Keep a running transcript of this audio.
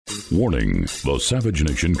Warning, the Savage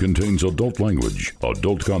Nation contains adult language,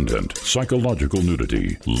 adult content, psychological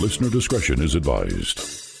nudity. Listener discretion is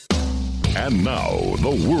advised. And now,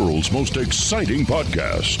 the world's most exciting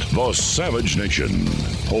podcast, The Savage Nation,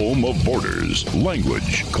 home of borders,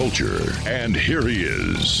 language, culture. And here he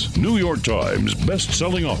is, New York Times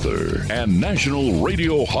bestselling author and National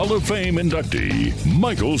Radio Hall of Fame inductee,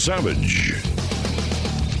 Michael Savage.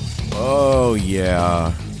 Oh,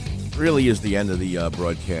 yeah. Really is the end of the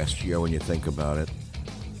broadcast year when you think about it.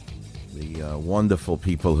 The wonderful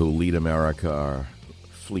people who lead America are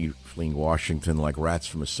fleeing Washington like rats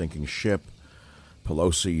from a sinking ship.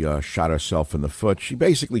 Pelosi shot herself in the foot. She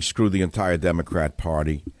basically screwed the entire Democrat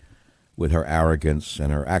Party with her arrogance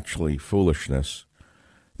and her actually foolishness.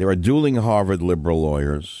 There are dueling Harvard liberal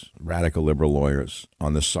lawyers, radical liberal lawyers,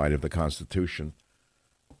 on the side of the Constitution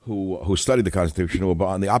who studied the Constitution, who are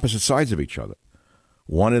on the opposite sides of each other.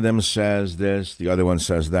 One of them says this, the other one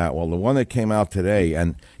says that. Well, the one that came out today,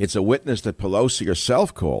 and it's a witness that Pelosi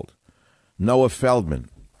herself called, Noah Feldman,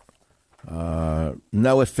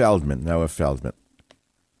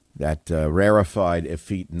 that rarefied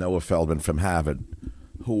effete Noah Feldman from Harvard,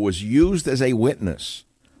 who was used as a witness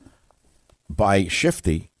by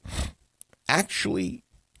Shifty, actually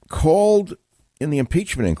called in the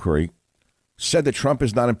impeachment inquiry, said that Trump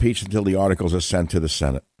is not impeached until the articles are sent to the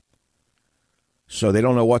Senate. So they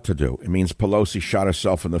don't know what to do. It means Pelosi shot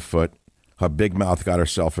herself in the foot. Her big mouth got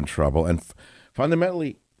herself in trouble. And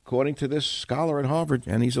fundamentally, according to this scholar at Harvard,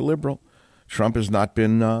 and he's a liberal, Trump has not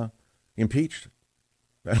been impeached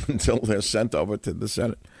until they're sent over to the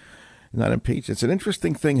Senate. Not impeached. It's an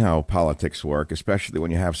interesting thing how politics work, especially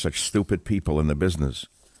when you have such stupid people in the business.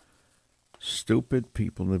 Stupid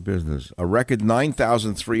people in the business. A record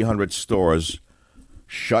 9,300 stores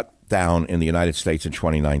shut down in the United States in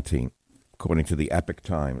 2019. According to the Epic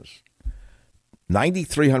Times.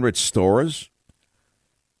 9,300 stores,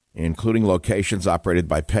 including locations operated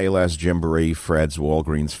by Payless, Gymboree, Fred's,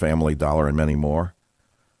 Walgreens, Family Dollar, and many more.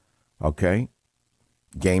 Okay?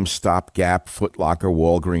 GameStop, Gap, Foot Locker,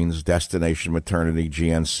 Walgreens, Destination Maternity,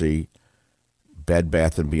 GNC, Bed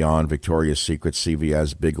Bath & Beyond, Victoria's Secret,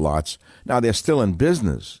 CVS, Big Lots. Now, they're still in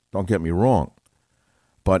business, don't get me wrong.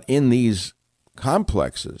 But in these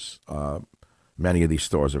complexes, many of these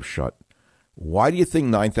stores have shut. Why do you think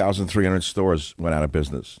 9,300 stores went out of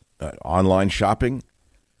business? Online shopping?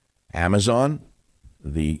 Amazon?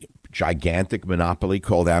 The gigantic monopoly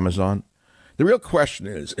called Amazon? The real question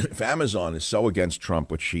is, if Amazon is so against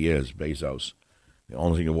Trump, which she is, Bezos, the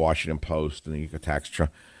only thing the Washington Post, and he attacks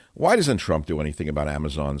Trump, why doesn't Trump do anything about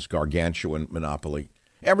Amazon's gargantuan monopoly?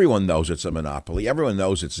 Everyone knows it's a monopoly. Everyone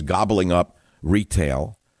knows it's gobbling up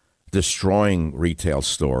retail, destroying retail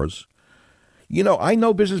stores. You know, I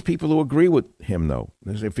know business people who agree with him, though.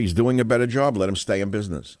 If he's doing a better job, let him stay in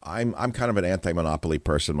business. I'm kind of an anti-monopoly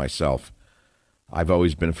person myself. I've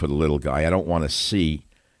always been for the little guy. I don't want to see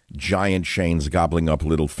giant chains gobbling up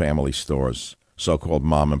little family stores, so-called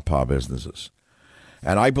mom-and-pop businesses.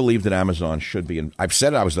 And I believe that Amazon should be, and I've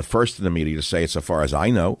said it, I was the first in the media to say it so far as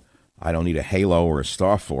I know. I don't need a halo or a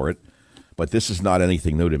star for it, but this is not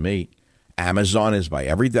anything new to me. Amazon is, by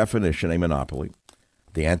every definition, a monopoly.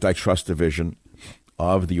 The antitrust division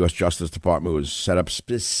of the U.S. Justice Department was set up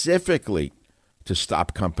specifically to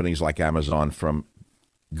stop companies like Amazon from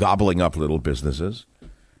gobbling up little businesses,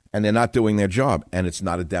 and they're not doing their job. And it's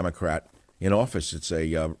not a Democrat in office. It's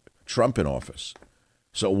a Trump in office.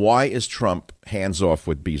 So why is Trump hands off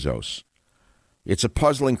with Bezos? It's a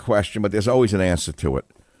puzzling question, but there's always an answer to it.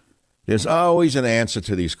 There's always an answer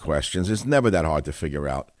to these questions. It's never that hard to figure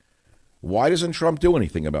out. Why doesn't Trump do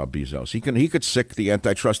anything about Bezos? He could sick the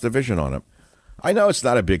antitrust division on him. I know it's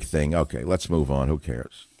not a big thing. Okay, let's move on. Who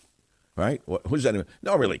cares? Right? Who's that?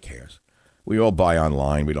 No one really cares. We all buy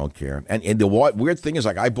online. We don't care. And the weird thing is,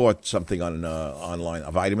 like, I bought something on online,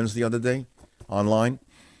 vitamins the other day, online,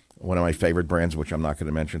 one of my favorite brands, which I'm not going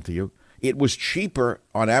to mention to you. It was cheaper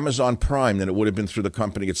on Amazon Prime than it would have been through the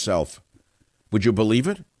company itself. Would you believe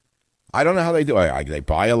it? I don't know how they do it. They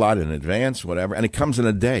buy a lot in advance, whatever, and it comes in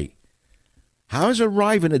a day. How does it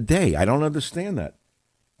arrive in a day? I don't understand that.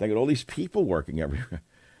 They got all these people working everywhere.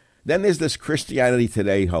 Then there's this Christianity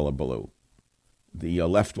Today hullabaloo. The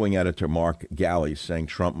left-wing editor, Mark Galley, saying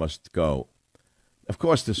Trump must go. Of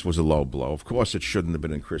course, this was a low blow. Of course, it shouldn't have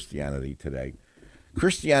been in Christianity Today.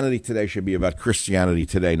 Christianity Today should be about Christianity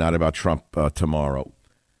today, not about Trump tomorrow.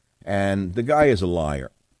 And the guy is a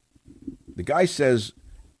liar. The guy says,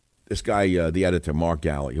 this guy, the editor, Mark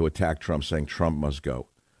Galley, who attacked Trump, saying Trump must go.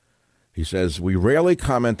 He says, we rarely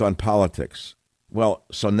comment on politics. Well,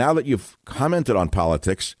 so now that you've commented on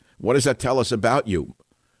politics, what does that tell us about you?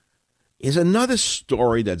 is another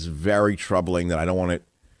story that's very troubling that I don't want to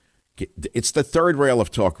get. It's the third rail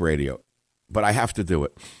of talk radio, but I have to do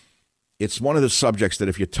it. It's one of the subjects that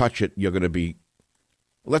if you touch it, you're going to be,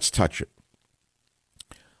 let's touch it.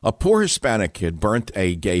 A poor Hispanic kid burnt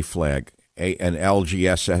a gay flag, an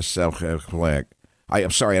LGSS flag.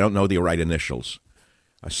 I'm sorry, I don't know the right initials.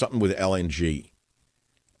 Something with L and G,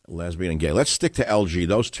 lesbian and gay. Let's stick to LG.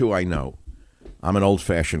 Those two I know. I'm an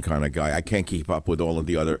old-fashioned kind of guy. I can't keep up with all of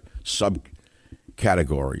the other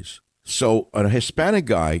subcategories. So a Hispanic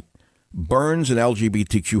guy burns an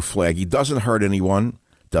LGBTQ flag. He doesn't hurt anyone,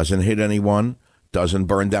 doesn't hit anyone, doesn't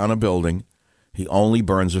burn down a building. He only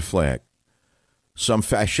burns a flag. Some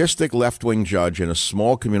fascistic left-wing judge in a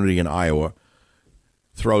small community in Iowa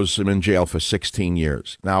throws him in jail for 16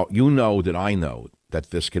 years. Now, you know that I know that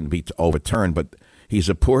this can be overturned, but he's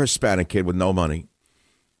a poor Hispanic kid with no money.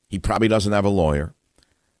 He probably doesn't have a lawyer.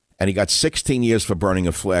 And he got 16 years for burning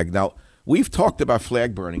a flag. Now, we've talked about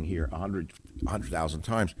flag burning here 100,000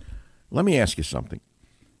 times. Let me ask you something.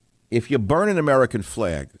 If you burn an American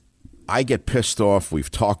flag, I get pissed off.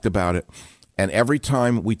 We've talked about it. And every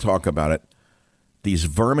time we talk about it, these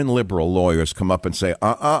vermin liberal lawyers come up and say,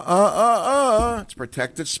 it's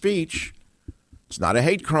protected speech. It's not a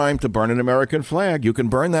hate crime to burn an American flag. You can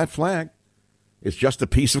burn that flag. It's just a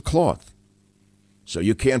piece of cloth. So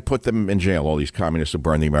you can't put them in jail, all these communists who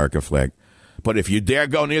burn the American flag. But if you dare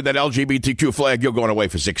go near that LGBTQ flag, you're going away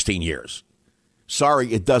for 16 years.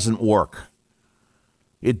 Sorry, it doesn't work.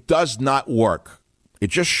 It does not work.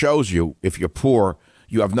 It just shows you, if you're poor,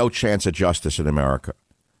 you have no chance at justice in America.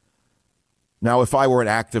 Now, if I were an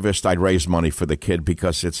activist, I'd raise money for the kid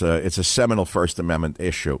because it's a seminal First Amendment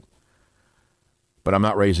issue. But I'm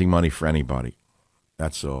not raising money for anybody.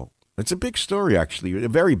 That's all. It's a big story, actually, a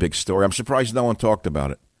very big story. I'm surprised no one talked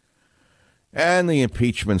about it. And the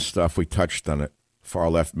impeachment stuff, we touched on it. Far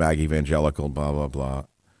left, mag evangelical, blah, blah, blah.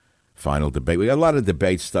 Final debate. We got a lot of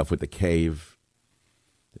debate stuff with the cave.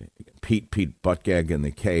 Pete Buttigieg and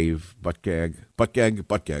the cave. Buttigieg.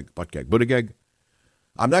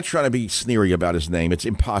 I'm not trying to be sneery about his name. It's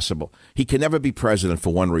impossible. He can never be president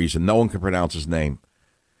for one reason. No one can pronounce his name.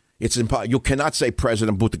 It's you cannot say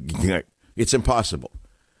President Buttigieg. It's impossible.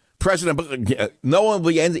 President Buttigieg. No one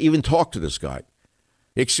will even talk to this guy.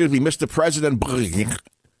 Excuse me, Mr. President Buttigieg.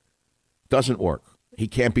 Doesn't work. He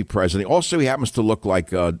can't be president. Also, he happens to look like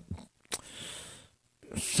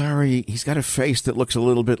he's got a face that looks a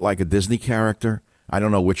little bit like a Disney character. I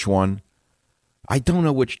don't know which one. I don't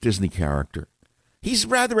know which Disney character. He's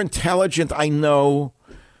rather intelligent, I know.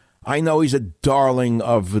 I know he's a darling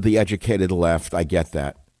of the educated left. I get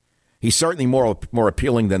that. He's certainly more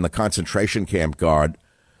appealing than the concentration camp guard,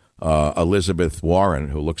 Elizabeth Warren,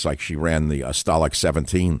 who looks like she ran the Stalag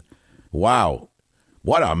 17. Wow.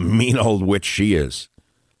 What a mean old witch she is.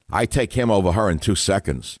 I take him over her in 2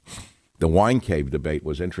 seconds. The wine cave debate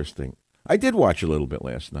was interesting. I did watch a little bit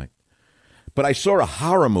last night. But I saw a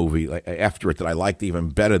horror movie after it that I liked even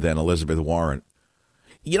better than Elizabeth Warren.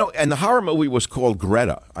 You know, and the horror movie was called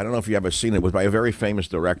Greta. I don't know if you ever seen it. It was by a very famous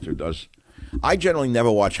director. I generally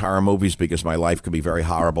never watch horror movies because my life could be very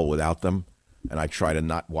horrible without them. And I try to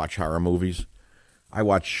not watch horror movies. I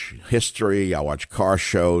watch history. I watch car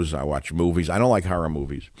shows. I watch movies. I don't like horror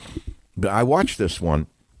movies. But I watched this one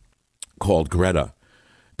called Greta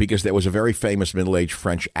because there was a very famous middle-aged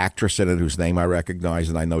French actress in it whose name I recognize,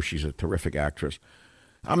 and I know she's a terrific actress.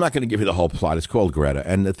 I'm not going to give you the whole plot. It's called Greta.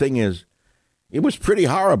 And the thing is, it was pretty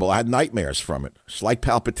horrible. I had nightmares from it. Slight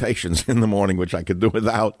palpitations in the morning, which I could do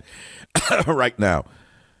without right now.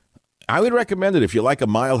 I would recommend it if you like a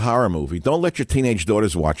mild horror movie. Don't let your teenage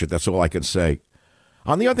daughters watch it. That's all I can say.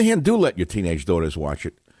 On the other hand, do let your teenage daughters watch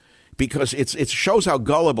it because it shows how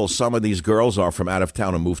gullible some of these girls are from out of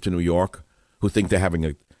town and move to New York who think they're having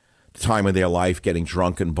a time of their life, getting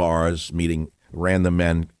drunk in bars, meeting random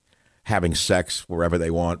men, having sex wherever they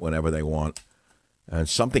want, whenever they want. And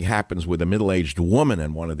something happens with a middle-aged woman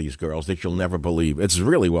in one of these girls that you'll never believe. It's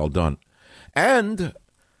really well done. And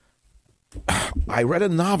I read a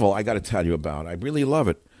novel I got to tell you about. I really love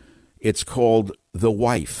it. It's called The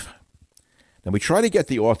Wife. Now, we try to get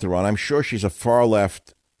the author on. I'm sure she's a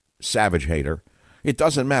far-left savage hater. It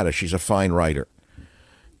doesn't matter. She's a fine writer.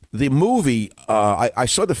 The movie, I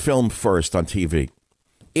saw the film first on TV.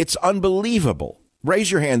 It's unbelievable.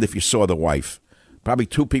 Raise your hand if you saw The Wife. Probably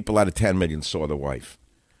 2 people out of 10 million saw The Wife.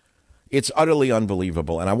 It's utterly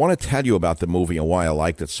unbelievable. And I want to tell you about the movie and why I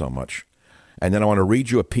liked it so much. And then I want to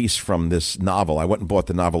read you a piece from this novel. I went and bought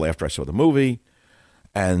the novel after I saw the movie.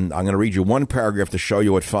 And I'm going to read you one paragraph to show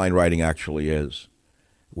you what fine writing actually is,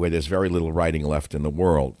 where there's very little writing left in the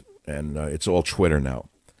world. And it's all Twitter now.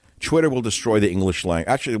 Twitter will destroy the English language.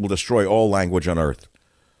 Actually, it will destroy all language on earth.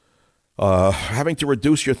 Having to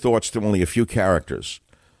reduce your thoughts to only a few characters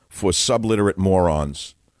for subliterate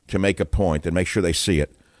morons to make a point and make sure they see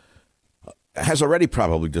it has already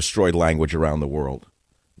probably destroyed language around the world.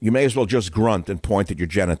 You may as well just grunt and point at your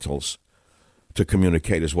genitals to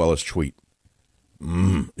communicate as well as tweet.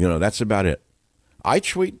 That's about it. I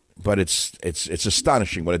tweet, but it's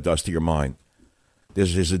astonishing what it does to your mind.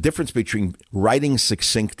 There's a difference between writing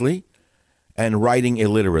succinctly and writing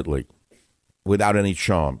illiterately without any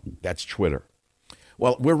charm. That's Twitter.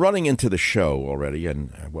 Well, we're running into the show already,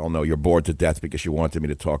 and no, you're bored to death because you wanted me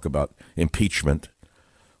to talk about impeachment,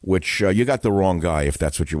 which you got the wrong guy if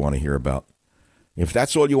that's what you want to hear about. If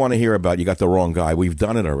that's all you want to hear about, you got the wrong guy. We've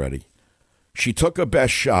done it already. She took her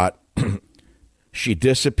best shot. She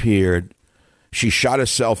disappeared. She shot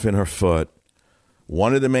herself in her foot.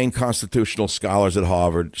 One of the main constitutional scholars at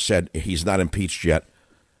Harvard said he's not impeached yet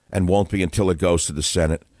and won't be until it goes to the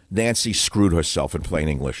Senate. Nancy screwed herself in plain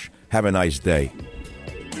English. Have a nice day.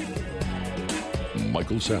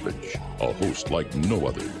 Michael Savage, a host like no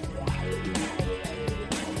other.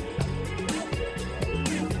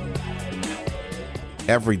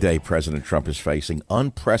 Every day, President Trump is facing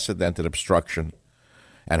unprecedented obstruction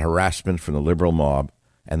and harassment from the liberal mob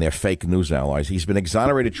and their fake news allies. He's been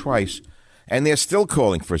exonerated twice, and they're still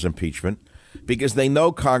calling for his impeachment because they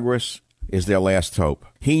know Congress is their last hope.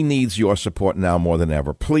 He needs your support now more than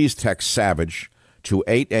ever. Please text SAVAGE to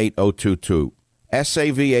 88022,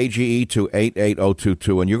 SAVAGE to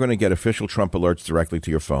 88022, and you're going to get official Trump alerts directly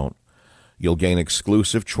to your phone. You'll gain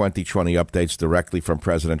exclusive 2020 updates directly from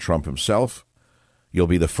President Trump himself. You'll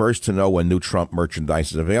be the first to know when new Trump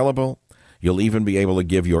merchandise is available. You'll even be able to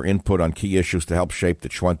give your input on key issues to help shape the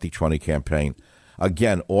 2020 campaign.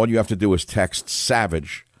 Again, all you have to do is text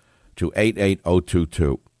SAVAGE to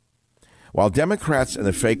 88022. While Democrats and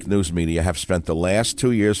the fake news media have spent the last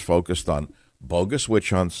 2 years focused on bogus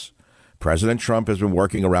witch hunts, President Trump has been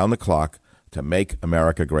working around the clock to make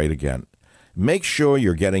America great again. Make sure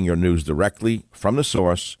you're getting your news directly from the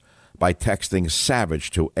source by texting SAVAGE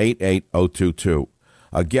to 88022.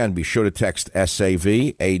 Again, be sure to text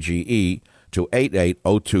SAVAGE to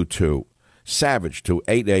 88022. SAVAGE to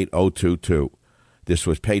 88022. This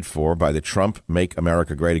was paid for by the Trump Make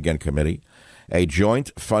America Great Again Committee, a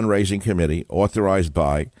joint fundraising committee authorized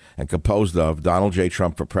by and composed of Donald J.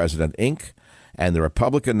 Trump for President, Inc., and the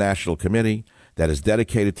Republican National Committee that is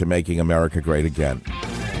dedicated to making America great again.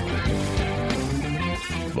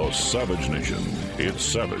 The Savage Nation. It's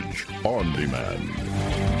Savage on demand.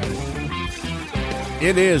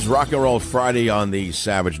 It is Rock and Roll Friday on the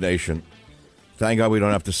Savage Nation. Thank God we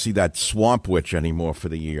don't have to see that swamp witch anymore for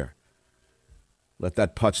the year. Let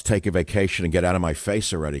that putz take a vacation and get out of my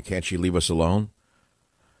face already. Can't she leave us alone?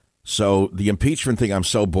 So the impeachment thing, I'm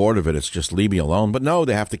so bored of it, it's just leave me alone. But no,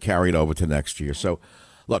 they have to carry it over to next year. So,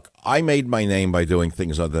 look, I made my name by doing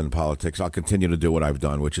things other than politics. I'll continue to do what I've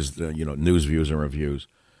done, which is, news, views, and reviews.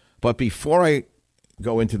 But before I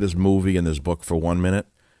go into this movie and this book for 1 minute,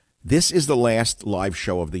 this is the last live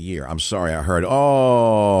show of the year. I'm sorry, I heard,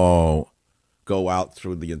 go out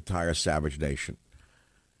through the entire Savage Nation.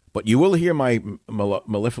 But you will hear my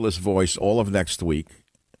mellifluous voice all of next week.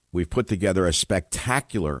 We've put together a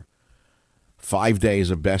spectacular 5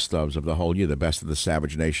 days of best ofs of the whole year, the best of the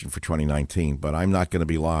Savage Nation for 2019. But I'm not going to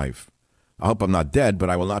be live. I hope I'm not dead, but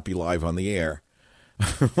I will not be live on the air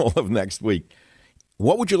all of next week.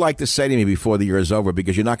 What would you like to say to me before the year is over?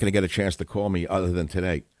 Because you're not going to get a chance to call me other than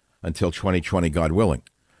today until 2020, God willing.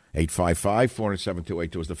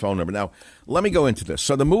 855-407-2822 is the phone number. Now, let me go into this.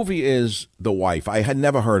 So the movie is The Wife. I had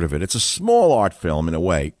never heard of it. It's a small art film in a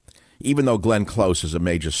way. Even though Glenn Close is a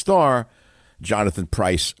major star, Jonathan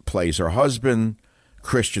Pryce plays her husband,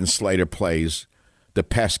 Christian Slater plays the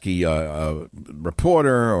pesky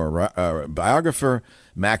reporter or biographer,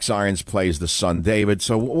 Max Irons plays the son David.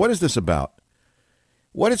 So what is this about?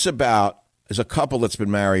 What it's about is a couple that's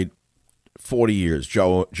been married 40 years,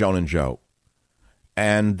 Joan and Joe.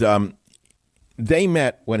 And they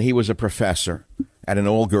met when he was a professor at an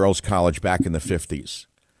all-girls college back in the 50s.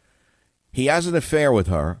 He has an affair with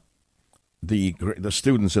her. The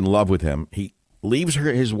student's in love with him. He leaves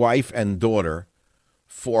his wife and daughter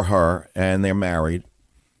for her, and they're married.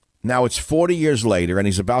 Now it's 40 years later, and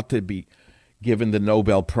he's about to be given the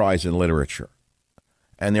Nobel Prize in Literature.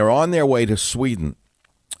 And they're on their way to Sweden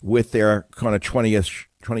with their kind of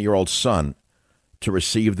 20-year-old son to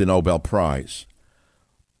receive the Nobel Prize.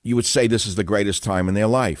 You would say this is the greatest time in their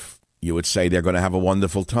life. You would say they're going to have a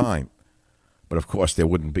wonderful time. But, of course, there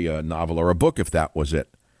wouldn't be a novel or a book if that was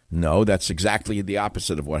it. No, that's exactly the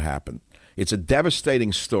opposite of what happened. It's a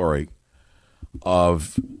devastating story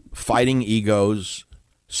of fighting egos,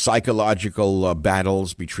 psychological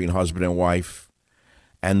battles between husband and wife,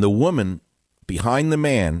 and the woman behind the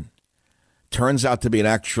man turns out to be an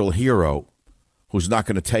actual hero who's not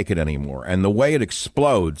going to take it anymore. And the way it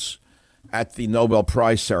explodes at the Nobel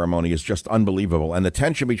Prize ceremony is just unbelievable. And the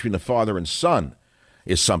tension between the father and son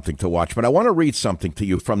is something to watch. But I want to read something to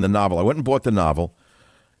you from the novel. I went and bought the novel.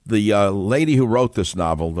 The lady who wrote this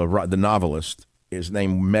novel, the novelist, is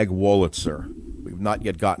named Meg Wolitzer. We've not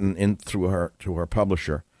yet gotten in through her to her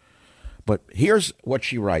publisher. But here's what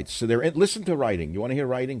she writes. So listen to writing. You want to hear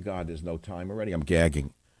writing? God, there's no time already. I'm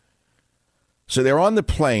gagging. So they're on the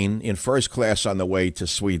plane in first class on the way to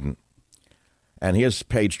Sweden. And here's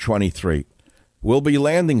page 23. We'll be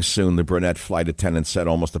landing soon, the brunette flight attendant said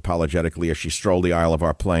almost apologetically as she strolled the aisle of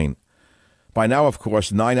our plane. By now, of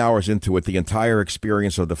course, 9 hours into it, the entire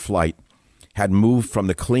experience of the flight had moved from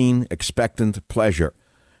the clean, expectant pleasure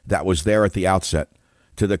that was there at the outset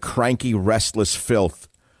to the cranky, restless filth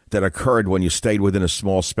that occurred when you stayed within a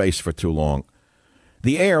small space for too long.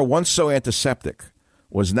 The air, once so antiseptic,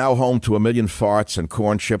 was now home to a million farts and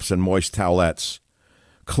corn chips and moist towelettes.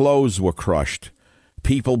 Clothes were crushed.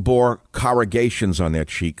 People bore corrugations on their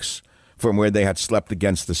cheeks from where they had slept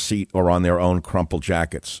against the seat or on their own crumpled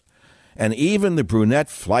jackets. And even the brunette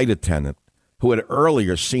flight attendant, who had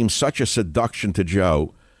earlier seemed such a seduction to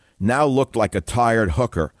Joe, now looked like a tired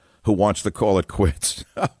hooker who wants to call it quits.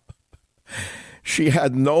 She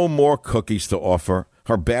had no more cookies to offer.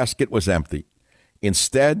 Her basket was empty.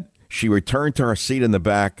 Instead, she returned to her seat in the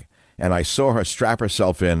back, and I saw her strap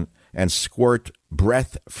herself in and squirt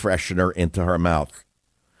breath freshener into her mouth.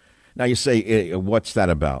 Now you say, what's that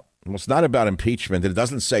about? Well, it's not about impeachment. It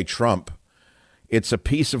doesn't say Trump. It's a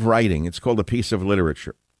piece of writing. It's called a piece of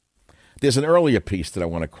literature. There's an earlier piece that I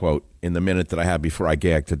want to quote in the minute that I have before I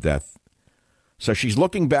gag to death. So she's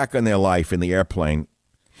looking back on their life in the airplane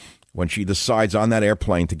when she decides on that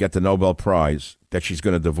airplane to get the Nobel Prize that she's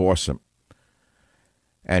going to divorce him.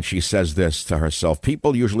 And she says this to herself: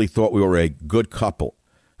 people usually thought we were a good couple.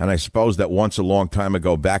 And I suppose that once a long time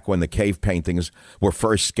ago, back when the cave paintings were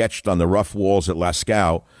first sketched on the rough walls at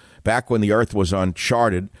Lascaux, back when the earth was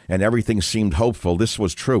uncharted and everything seemed hopeful, this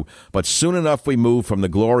was true. But soon enough we moved from the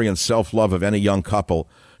glory and self-love of any young couple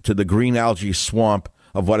to the green algae swamp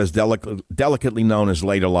of what is delicately known as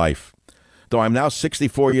later life. Though I'm now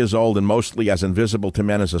 64 years old and mostly as invisible to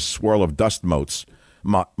men as a swirl of dust motes,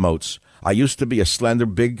 I used to be a slender,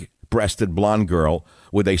 big-breasted blonde girl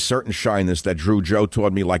with a certain shyness that drew Joe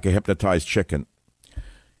toward me like a hypnotized chicken.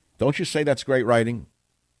 Don't you say that's great writing?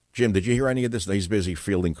 Jim, did you hear any of this? He's busy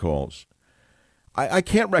fielding calls. I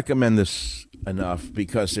can't recommend this enough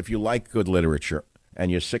because if you like good literature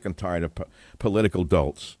and you're sick and tired of political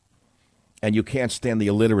dolts and you can't stand the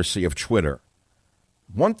illiteracy of Twitter,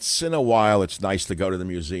 once in a while it's nice to go to the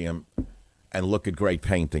museum and look at great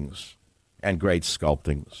paintings and great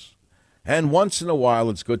sculptings. And once in a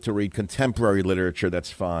while, it's good to read contemporary literature.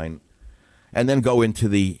 That's fine. And then go into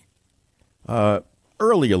the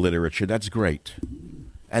earlier literature. That's great.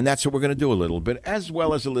 And that's what we're going to do a little bit, as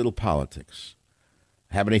well as a little politics.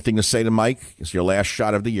 Have anything to say to Mike? It's your last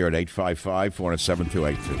shot of the year at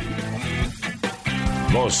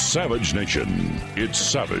 855-407-282. The Savage Nation. It's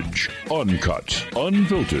savage, uncut,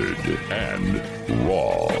 unfiltered, and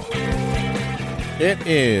raw. It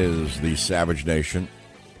is the Savage Nation.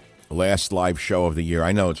 Last live show of the year.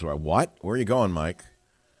 I know it's what? Where are you going, Mike?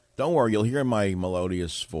 Don't worry, you'll hear my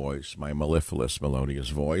melodious voice, my mellifluous melodious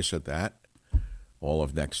voice at that. All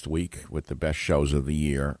of next week with the best shows of the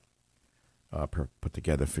year put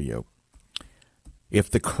together for you. If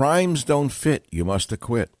the crimes don't fit, you must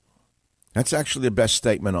acquit. That's actually the best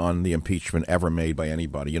statement on the impeachment ever made by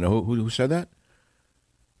anybody. You know who said that?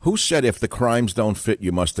 Who said if the crimes don't fit,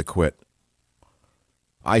 you must acquit?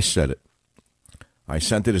 I said it. I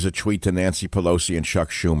sent it as a tweet to Nancy Pelosi and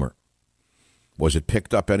Chuck Schumer. Was it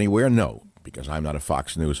picked up anywhere? No, because I'm not a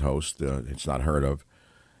Fox News host. It's not heard of.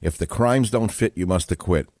 If the crimes don't fit, you must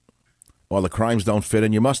acquit. Well, the crimes don't fit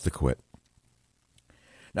and you must acquit.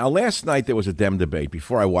 Now, last night there was a Dem debate.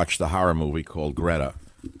 Before I watched the horror movie called Greta,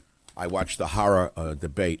 I watched the horror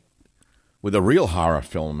debate with a real horror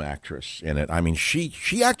film actress in it. I mean,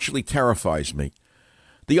 she actually terrifies me.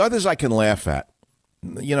 The others I can laugh at.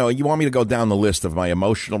 You know, you want me to go down the list of my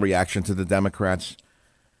emotional reaction to the Democrats?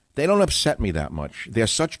 They don't upset me that much. They're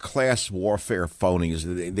such class warfare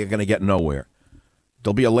phonies. They're going to get nowhere.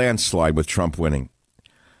 There'll be a landslide with Trump winning.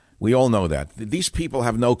 We all know that. These people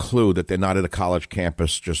have no clue that they're not at a college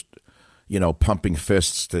campus just, pumping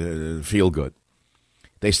fists to feel good.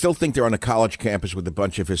 They still think they're on a college campus with a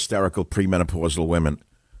bunch of hysterical premenopausal women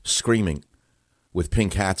screaming with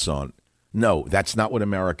pink hats on No, that's not what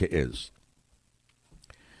America is.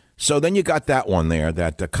 So then you got that one there,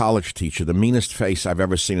 that college teacher, the meanest face I've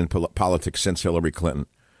ever seen in politics since Hillary Clinton.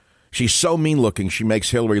 She's so mean-looking, she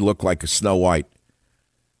makes Hillary look like a Snow White.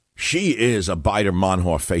 She is a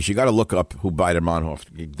Beider-Monhoff face. You got to look up who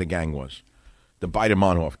Beider-Monhoff, the gang was. The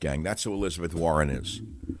Beider-Monhoff gang. That's who Elizabeth Warren is.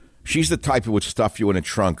 She's the type who would stuff you in a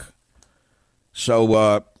trunk.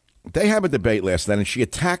 So they have a debate last night, and she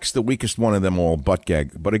attacks the weakest one of them all,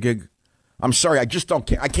 Buttigieg. I'm sorry, I just don't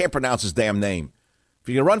care. I can't pronounce his damn name. If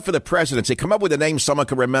you can run for the presidency, come up with a name someone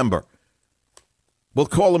can remember. We'll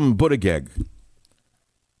call him Buttigieg.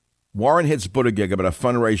 Warren hits Buttigieg about a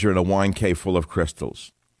fundraiser in a wine cave full of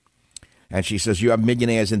crystals. And she says, you have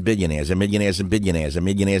millionaires and billionaires and millionaires and billionaires and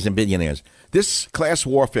millionaires and billionaires. This class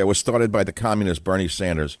warfare was started by the communist Bernie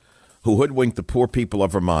Sanders, who hoodwinked the poor people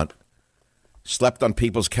of Vermont, slept on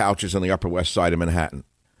people's couches on the Upper West Side of Manhattan,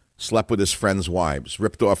 slept with his friends' wives,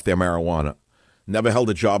 ripped off their marijuana, never held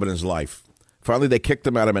a job in his life. Finally, they kicked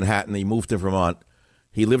him out of Manhattan. He moved to Vermont.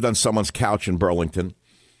 He lived on someone's couch in Burlington.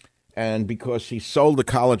 And because he sold the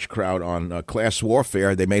college crowd on class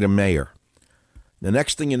warfare, they made him mayor. The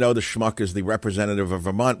next thing you know, the schmuck is the representative of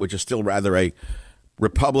Vermont, which is still rather a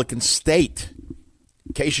Republican state.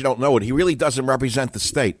 In case you don't know it, he really doesn't represent the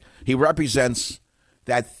state. He represents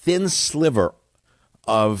that thin sliver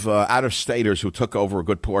of out-of-staters who took over a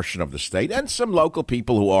good portion of the state and some local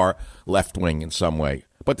people who are left-wing in some way.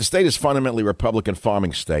 But the state is fundamentally a Republican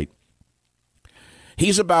farming state.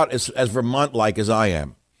 He's about as Vermont-like as I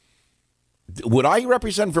am. Would I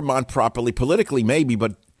represent Vermont properly? Politically, maybe,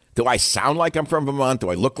 but do I sound like I'm from Vermont? Do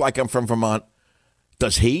I look like I'm from Vermont?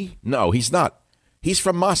 Does he? No, he's not. He's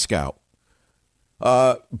from Moscow.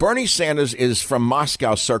 Bernie Sanders is from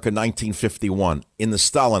Moscow circa 1951, in the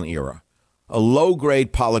Stalin era. A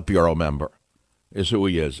low-grade Politburo member is who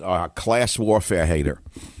he is, a class warfare hater.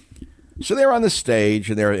 So they're on the stage,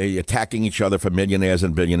 and they're attacking each other for millionaires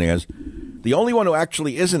and billionaires. The only one who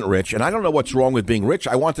actually isn't rich, and I don't know what's wrong with being rich.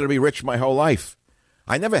 I wanted to be rich my whole life.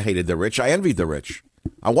 I never hated the rich. I envied the rich.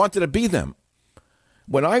 I wanted to be them.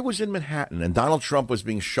 When I was in Manhattan and Donald Trump was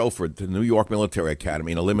being chauffeured to the New York Military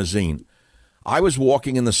Academy in a limousine, I was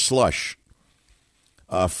walking in the slush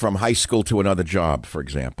from high school to another job, for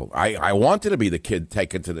example. I wanted to be the kid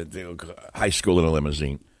taken to the high school in a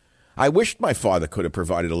limousine. I wished my father could have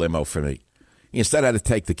provided a limo for me. Instead, I had to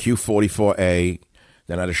take the Q44A,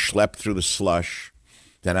 then I had to schlep through the slush,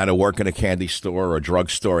 then I had to work in a candy store or a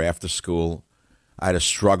drugstore after school. I had to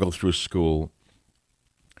struggle through school.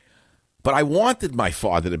 But I wanted my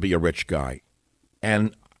father to be a rich guy,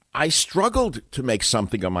 and I struggled to make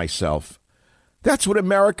something of myself. That's what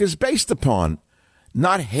America's based upon.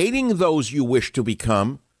 Not hating those you wish to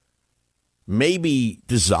become, maybe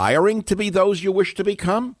desiring to be those you wish to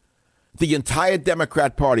become. The entire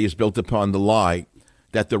Democrat Party is built upon the lie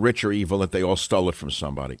that the rich are evil, that they all stole it from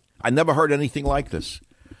somebody. I never heard anything like this.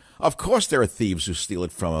 Of course there are thieves who steal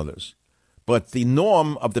it from others. But the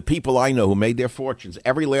norm of the people I know who made their fortunes,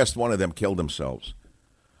 every last one of them killed themselves.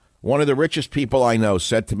 One of the richest people I know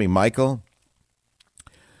said to me, Michael,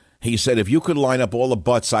 he said, if you could line up all the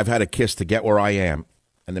butts I've had to kiss to get where I am,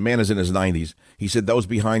 and the man is in his 90s, he said those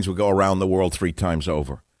behinds would go around the world 3 times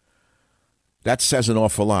over. That says an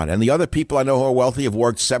awful lot. And the other people I know who are wealthy have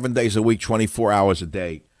worked 7 days a week, 24 hours a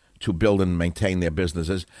day to build and maintain their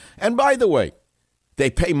businesses. And by the way,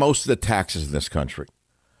 they pay most of the taxes in this country.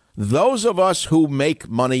 Those of us who make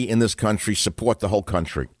money in this country support the whole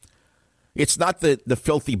country. It's not the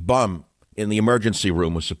filthy bum in the emergency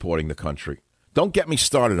room who's supporting the country. Don't get me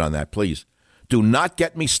started on that, please. Do not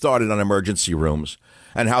get me started on emergency rooms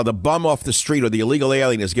and how the bum off the street or the illegal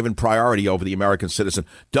alien is given priority over the American citizen.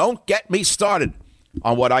 Don't get me started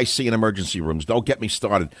on what I see in emergency rooms. Don't get me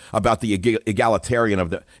started about the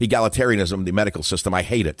egalitarianism of the medical system. I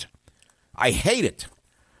hate it. I hate it.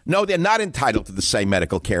 No, they're not entitled to the same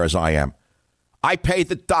medical care as I am. I pay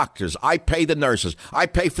the doctors. I pay the nurses. I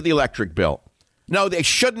pay for the electric bill. No, they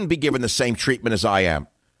shouldn't be given the same treatment as I am.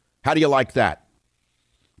 How do you like that?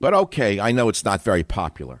 But okay, I know it's not very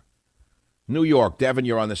popular. New York, Devin,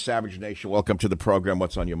 you're on the Savage Nation. Welcome to the program.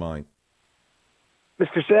 What's on your mind?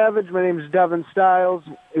 Mr. Savage, my name is Devin Stiles.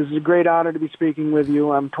 It was a great honor to be speaking with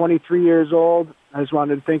you. I'm 23 years old. I just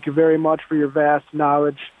wanted to thank you very much for your vast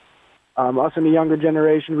knowledge. Us in the younger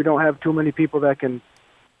generation, we don't have too many people that can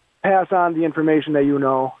pass on the information that you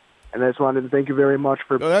know. And I just wanted to thank you very much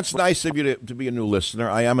for... Well, that's nice of you to be a new listener.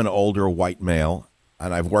 I am an older white male,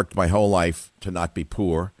 and I've worked my whole life to not be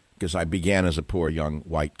poor because I began as a poor young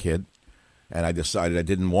white kid, and I decided I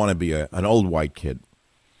didn't want to be an old white kid.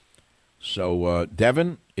 So,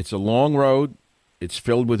 Devin, it's a long road. It's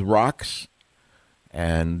filled with rocks.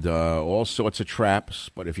 and all sorts of traps.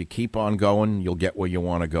 But if you keep on going, you'll get where you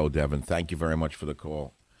want to go, Devin. Thank you very much for the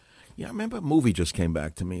call. Yeah, I remember a movie just came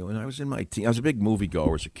back to me when I was in my teen. I was a big movie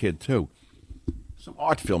goer as a kid, too. Some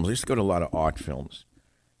art films. I used to go to a lot of art films.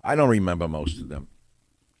 I don't remember most of them.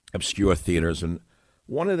 Obscure theaters. And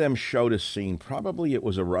one of them showed a scene. Probably it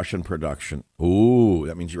was a Russian production. Ooh,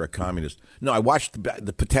 that means you're a communist. No, I watched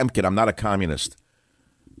the Potemkin. I'm not a communist.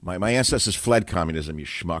 My ancestors fled communism, you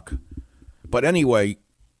schmuck. But anyway,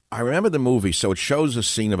 I remember the movie. So it shows a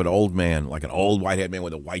scene of an old man, like an old white-haired man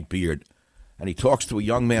with a white beard. And he talks to a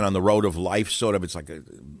young man on the road of life, sort of. It's like a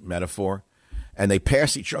metaphor. And they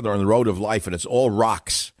pass each other on the road of life, and it's all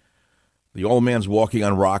rocks. The old man's walking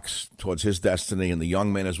on rocks towards his destiny, and the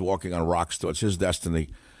young man is walking on rocks towards his destiny,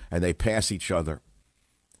 and they pass each other.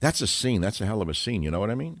 That's a scene. That's a hell of a scene. You know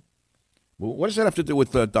what I mean? Well, what does that have to do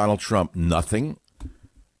with Donald Trump? Nothing.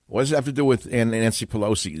 What does it have to do with Nancy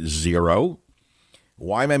Pelosi? Zero.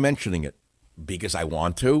 Why am I mentioning it? Because I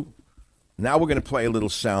want to. Now we're going to play a little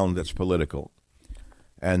sound that's political.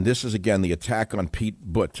 And this is, again, the attack on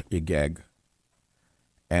Pete Buttigieg.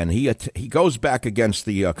 And he goes back against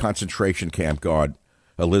the concentration camp guard,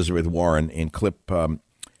 Elizabeth Warren, in clip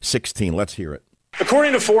 16. Let's hear it.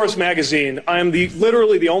 According to Forbes magazine, I am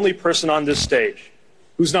literally the only person on this stage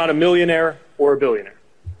who's not a millionaire or a billionaire.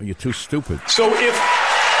 You're too stupid. So if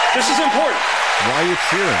this is important. Why are you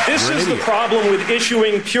cheering? This is the problem with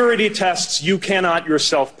issuing purity tests you cannot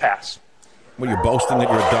yourself pass. Well, you're boasting that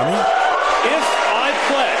you're a dummy?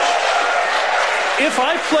 If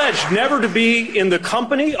I pledge never to be in the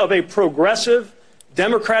company of a progressive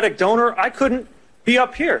Democratic donor, I couldn't be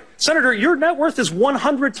up here. Senator, your net worth is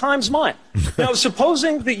 100 times mine. Now,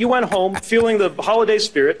 supposing that you went home feeling the holiday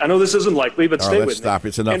spirit, I know this isn't likely, but stay with me. Stop.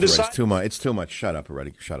 It's enough. It's too much. It's too much. Shut up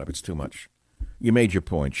already. Shut up. It's too much. You made your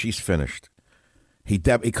point. She's finished. He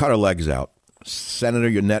cut her legs out. Senator,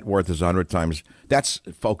 your net worth is 100 times. That's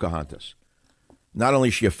Pocahontas. Not only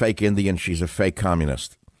is she a fake Indian, she's a fake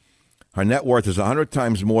communist. Her net worth is 100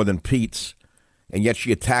 times more than Pete's, and yet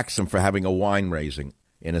she attacks him for having a wine raising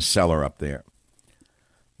in a cellar up there.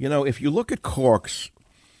 You know, if you look at corks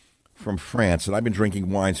from France, and I've been drinking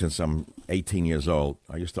wine since I'm 18 years old.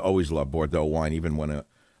 I used to always love Bordeaux wine, even when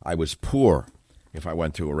I was poor. If I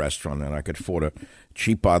went to a restaurant and I could afford a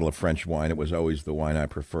cheap bottle of French wine, it was always the wine I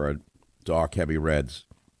preferred, dark, heavy reds.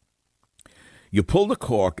 You pull the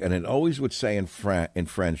cork, and it always would say in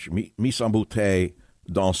French, "Mis en bouteille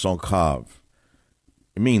dans son cave."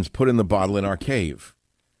 It means put in the bottle in our cave.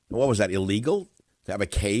 And what was that, illegal? To have a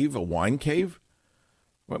cave, a wine cave?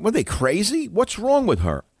 Were they crazy? What's wrong with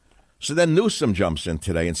her? So then Newsom jumps in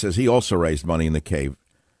today and says he also raised money in the cave.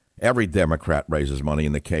 Every Democrat raises money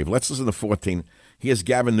in the cave. Let's listen to 14. Here's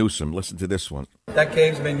Gavin Newsom. Listen to this one. That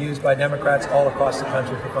cave's been used by Democrats all across the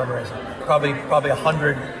country for fundraising. Probably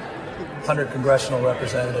 100 congressional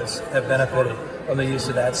representatives have benefited from the use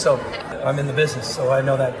of that. So I'm in the business, so I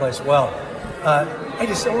know that place well.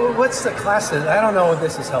 What's the class? I don't know if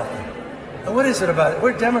this is helping. What is it about it?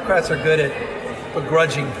 Where Democrats are good at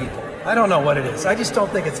begrudging people. I don't know what it is. I just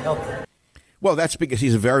don't think it's healthy. Well, that's because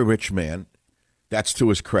he's a very rich man. That's to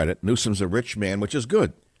his credit. Newsom's a rich man, which is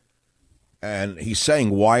good. And he's saying,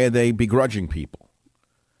 why are they begrudging people?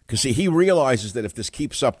 Because, see, he realizes that if this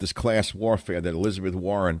keeps up, this class warfare that Elizabeth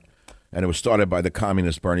Warren, and it was started by the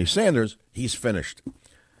communist Bernie Sanders, he's finished.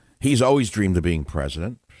 He's always dreamed of being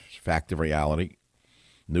president. Fact of reality.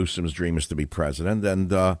 Newsom's dream is to be president. And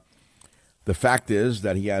the fact is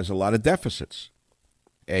that he has a lot of deficits.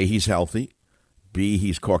 A, he's healthy. B,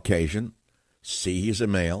 he's Caucasian. C, he's a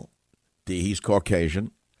male. D, he's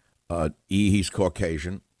Caucasian. E, he's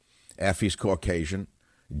Caucasian. F, he's Caucasian.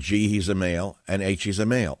 G, he's a male. And H, he's a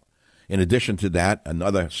male. In addition to that,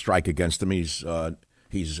 another strike against him, he's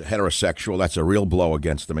heterosexual. That's a real blow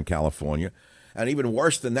against him in California. And even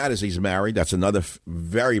worse than that is he's married. That's another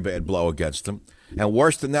very bad blow against him. And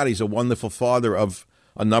worse than that, he's a wonderful father of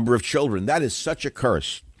a number of children. That is such a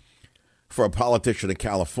curse for a politician in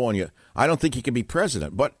California. I don't think he can be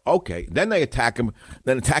president. But, okay, then they attack him,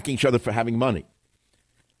 then attacking each other for having money.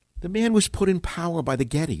 The man was put in power by the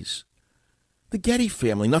Gettys. The Getty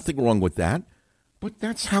family, nothing wrong with that. But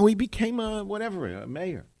that's how he became a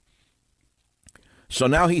mayor. So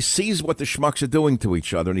now he sees what the schmucks are doing to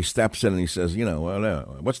each other, and he steps in and he says,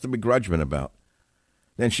 what's the begrudgment about?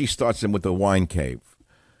 Then she starts him with the wine cave.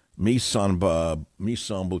 Mis en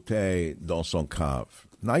bouteille dans son cave.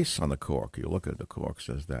 Nice on the cork. You look at the cork,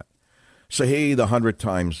 says that. So he, the 100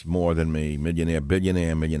 times more than me, millionaire,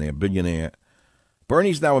 billionaire, millionaire, billionaire.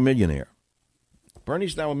 Bernie's now a millionaire.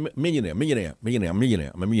 Bernie's now a millionaire.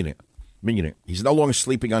 He's no longer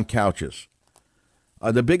sleeping on couches.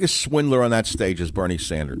 The biggest swindler on that stage is Bernie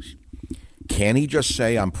Sanders. Can he just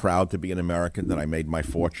say, I'm proud to be an American, that I made my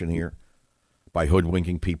fortune here by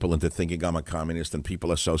hoodwinking people into thinking I'm a communist, and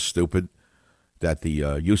people are so stupid that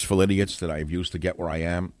the useful idiots that I've used to get where I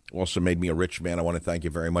am also made me a rich man. I want to thank you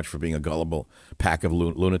very much for being a gullible pack of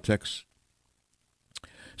lunatics.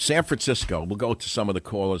 San Francisco, we'll go to some of the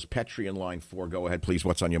callers. Petri in line 4, go ahead, please.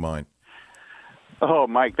 What's on your mind? Oh,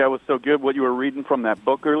 Mike, that was so good what you were reading from that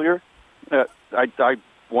book earlier. I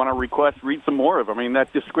want to read some more of it. I mean,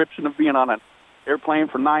 that description of being on an airplane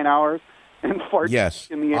for 9 hours and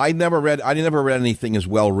farting in the air. I never read anything as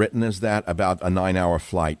well written as that about a 9-hour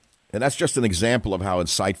flight. And that's just an example of how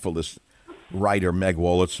insightful this writer, Meg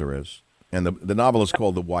Wolitzer, is. And the novel is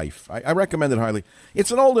called The Wife. I recommend it highly.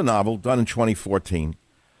 It's an older novel done in 2014,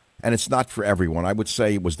 and it's not for everyone. I would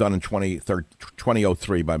say it was done in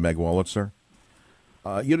 2003 by Meg Wolitzer.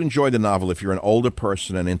 You'd enjoy the novel if you're an older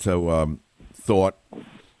person and into thought,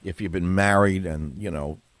 if you've been married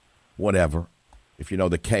and, whatever, if you know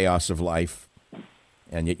the chaos of life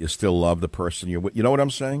and yet you still love the person you're with. You know what I'm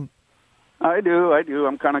saying? I do.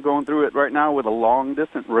 I'm kind of going through it right now with a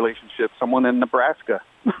long-distance relationship, someone in Nebraska.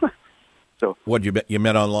 So, what, you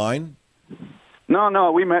met online?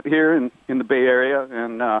 No, we met here in the Bay Area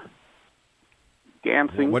and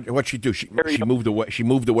dancing. What'd she do? She moved away. She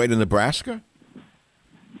moved away to Nebraska?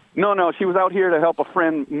 No, she was out here to help a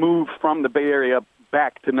friend move from the Bay Area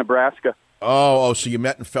back to Nebraska. Oh, so you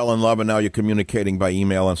met and fell in love, and now you're communicating by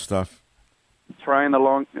email and stuff? Trying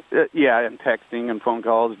and texting and phone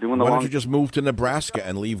calls, doing the long... Why don't you just move to Nebraska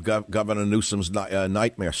and leave Governor Newsom's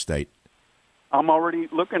nightmare state? I'm already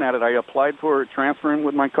looking at it. I applied for transferring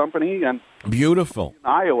with my company and... Beautiful. In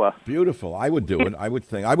Iowa. Beautiful. I would do it. I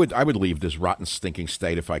would leave this rotten, stinking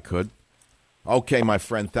state if I could. Okay, my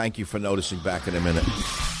friend, thank you for noticing. Back in a minute.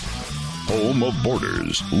 Home of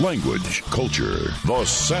borders, language, culture, the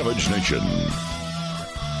Savage Nation.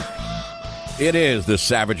 It is the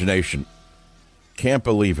Savage Nation. Can't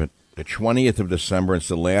believe it. The 20th of December, it's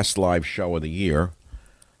the last live show of the year.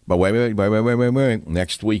 But wait.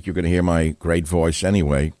 Next week, you're going to hear my great voice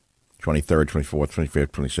anyway. 23rd, 24th,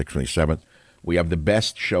 25th, 26th, 27th. We have the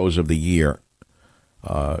best shows of the year,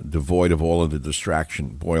 devoid of all of the distraction,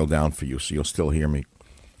 boiled down for you, so you'll still hear me.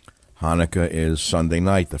 Hanukkah is Sunday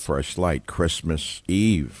night, the first light. Christmas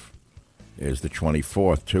Eve is the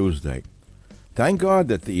 24th, Tuesday. Thank God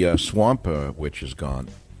that the swamp witch is gone.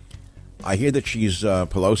 I hear that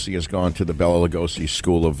Pelosi has gone to the Bela Lugosi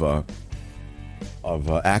School of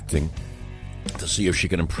Acting to see if she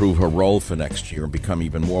can improve her role for next year and become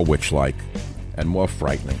even more witch-like and more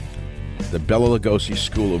frightening. The Bela Lugosi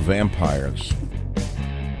School of Vampires.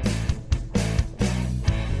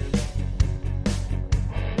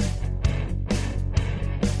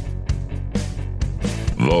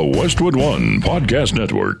 The Westwood One Podcast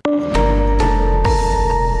Network.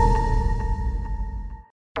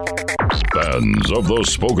 Fans of the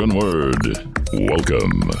spoken word,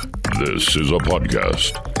 welcome. This is a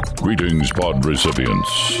podcast. Greetings, pod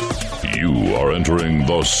recipients. You are entering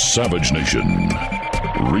the Savage Nation.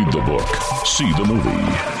 Read the book, see the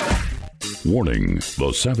movie. Warning,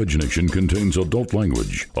 the Savage Nation contains adult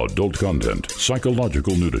language, adult content,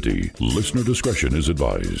 psychological nudity. Listener discretion is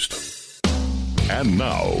advised. And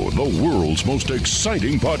now, the world's most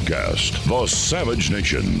exciting podcast, The Savage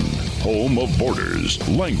Nation, home of borders,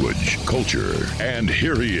 language, culture. And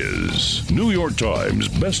here he is, New York Times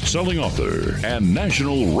Best-selling author and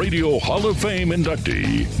National Radio Hall of Fame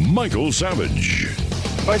inductee, Michael Savage.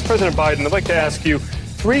 Vice President Biden, I'd like to ask you,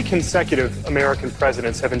 3 consecutive American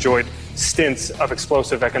presidents have enjoyed stints of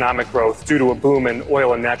explosive economic growth due to a boom in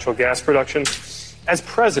oil and natural gas production. As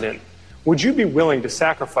president, would you be willing to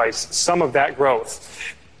sacrifice some of that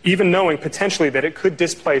growth, even knowing potentially that it could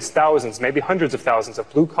displace thousands, maybe hundreds of thousands of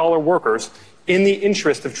blue-collar workers in the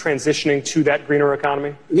interest of transitioning to that greener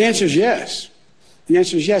economy? The answer is yes. The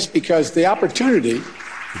answer is yes, because the opportunity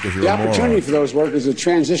for those workers to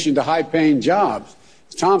transition to high-paying jobs,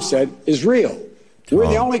 as Tom said, is real. We're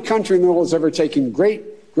the only country in the world that's ever taken great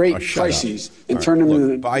crises and turned them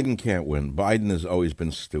into... Biden can't win. Biden has always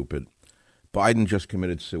been stupid. Biden just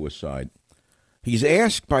committed suicide. He's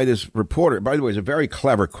asked by this reporter, by the way, it's a very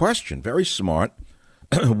clever question, very smart.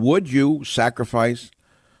 Would you sacrifice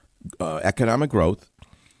economic growth,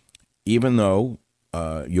 even though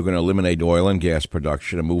you're going to eliminate oil and gas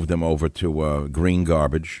production and move them over to green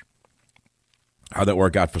garbage? How'd that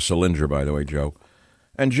work out for Solyndra, by the way, Joe?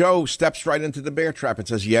 And Joe steps right into the bear trap and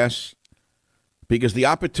says yes, because the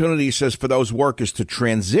opportunity, says, for those workers to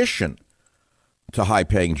transition to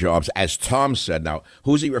high-paying jobs, as Tom said. Now,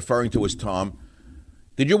 who's he referring to as Tom?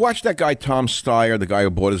 Did you watch that guy, Tom Steyer, the guy who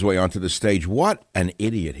bought his way onto the stage? What an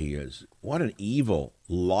idiot he is. What an evil,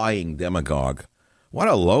 lying demagogue. What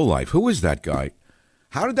a lowlife. Who is that guy?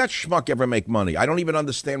 How did that schmuck ever make money? I don't even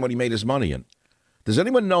understand what he made his money in. Does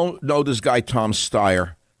anyone know this guy, Tom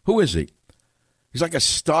Steyer? Who is he? He's like a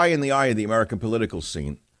sty in the eye of the American political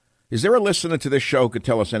scene. Is there a listener to this show who could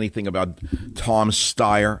tell us anything about Tom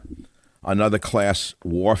Steyer, another class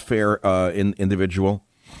warfare individual?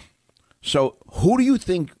 So who do you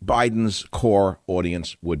think Biden's core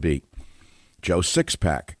audience would be? Joe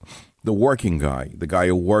Sixpack, the working guy, the guy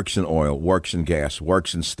who works in oil, works in gas,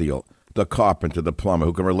 works in steel, the carpenter, the plumber,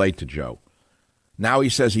 who can relate to Joe. Now he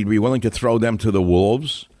says he'd be willing to throw them to the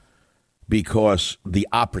wolves because the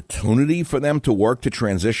opportunity for them to work to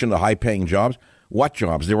transition to high-paying jobs. What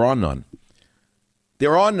jobs? There are none.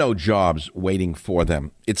 There are no jobs waiting for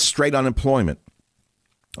them. It's straight unemployment.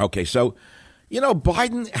 Okay, so,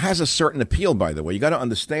 Biden has a certain appeal, by the way. You got to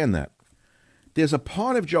understand that. There's a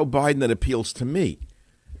part of Joe Biden that appeals to me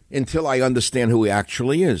until I understand who he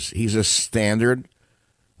actually is. He's a standard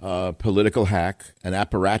political hack, an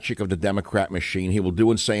apparatchik of the Democrat machine. He will do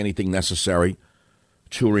and say anything necessary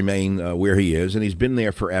to remain where he is, and he's been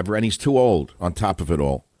there forever, and he's too old on top of it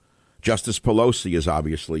all. Justice Pelosi is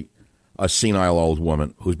obviously a senile old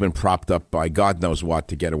woman who's been propped up by God knows what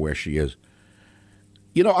to get her where she is.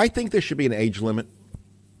 I think there should be an age limit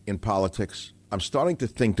in politics. I'm starting to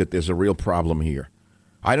think that there's a real problem here.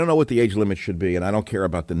 I don't know what the age limit should be, and I don't care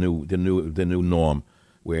about the new norm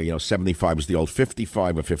where 75 is the old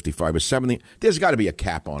 55 or 55 is 70. There's got to be a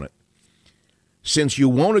cap on it. Since you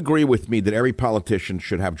won't agree with me that every politician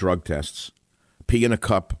should have drug tests, pee in a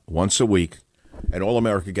cup once a week, and all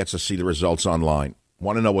America gets to see the results online.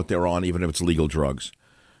 Want to know what they're on, even if it's legal drugs,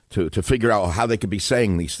 to figure out how they could be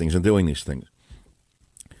saying these things and doing these things.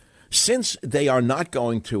 Since they are not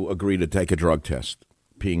going to agree to take a drug test,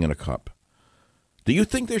 peeing in a cup, do you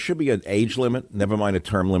think there should be an age limit, never mind a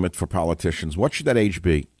term limit for politicians? What should that age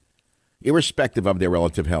be, irrespective of their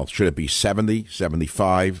relative health? Should it be 70,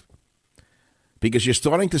 75? Because you're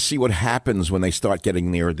starting to see what happens when they start getting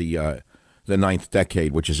near the ninth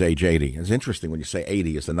decade, which is age 80. It's interesting when you say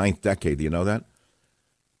 80 is the ninth decade. Do you know that?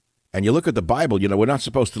 And you look at the Bible, we're not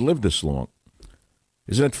supposed to live this long.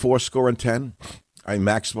 Isn't it 70? I mean,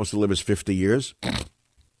 Mac's supposed to live as 50 years.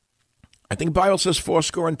 I think the Bible says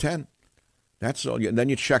 70. That's all. And then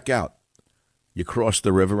you check out. You cross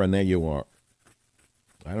the river, and there you are.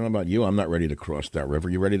 I don't know about you. I'm not ready to cross that river.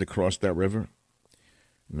 You ready to cross that river?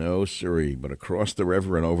 No, sirree. But across the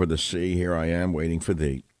river and over the sea, here I am waiting for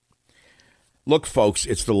thee. Look, folks,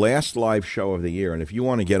 it's the last live show of the year, and if you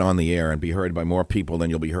want to get on the air and be heard by more people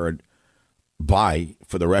than you'll be heard by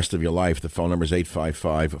for the rest of your life, the phone number is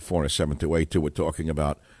 855-407-2822. We're talking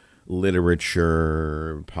about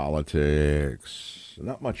literature, politics,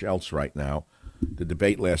 not much else right now. The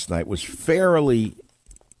debate last night was fairly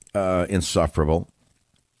insufferable.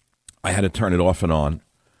 I had to turn it off and on.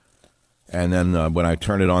 And then when I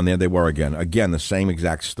turned it on, there they were again. Again, the same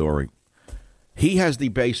exact story. He has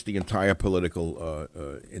debased the entire political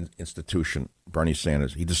institution, Bernie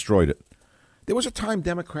Sanders. He destroyed it. There was a time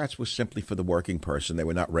Democrats were simply for the working person. They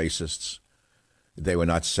were not racists. They were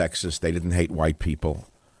not sexist. They didn't hate white people.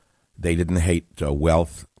 They didn't hate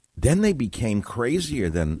wealth. Then they became crazier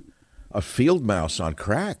than a field mouse on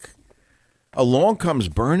crack. Along comes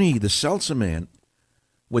Bernie, the seltzer man,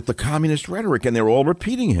 with the communist rhetoric, and they're all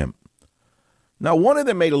repeating him. Now, one of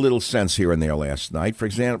them made a little sense here and there last night. For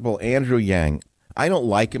example, Andrew Yang. I don't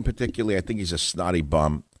like him particularly. I think he's a snotty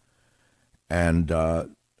bum. And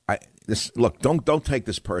look, don't take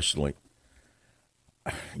this personally.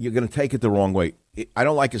 You're going to take it the wrong way. I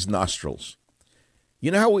don't like his nostrils.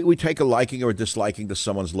 You know how we take a liking or a disliking to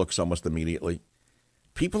someone's looks almost immediately?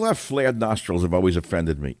 People have flared nostrils have always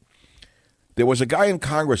offended me. There was a guy in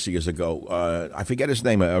Congress years ago, I forget his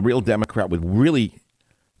name, a real Democrat with really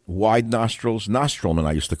wide nostrils. Nostrilman,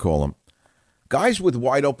 I used to call him. Guys with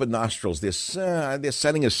wide open nostrils, they're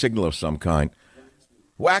sending a signal of some kind.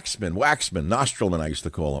 Waxman, Nostrilman, I used to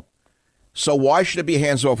call him. So why should it be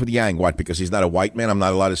hands off with Yang? What, because he's not a white man? I'm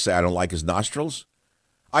not allowed to say I don't like his nostrils?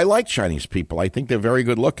 I like Chinese people. I think they're very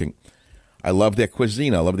good looking. I love their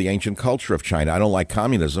cuisine. I love the ancient culture of China. I don't like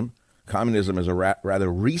communism. Communism is a rather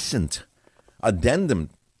recent addendum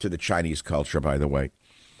to the Chinese culture, by the way.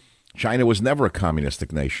 China was never a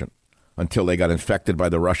communistic nation until they got infected by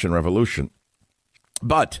the Russian Revolution.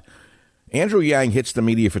 But Andrew Yang hits the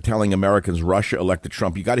media for telling Americans Russia elected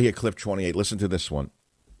Trump. You got to hear clip 28. Listen to this one.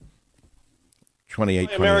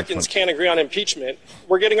 28. Americans can't agree on impeachment.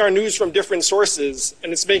 We're getting our news from different sources,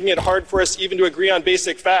 and it's making it hard for us even to agree on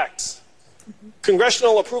basic facts.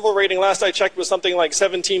 congressional approval rating last I checked was something like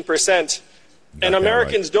 17%. And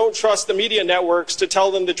Americans don't trust the media networks to tell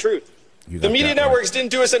them the truth. The media networks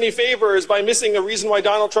didn't do us any favors by missing the reason why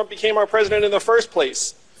Donald Trump became our president in the first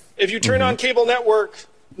place. If you turn on cable network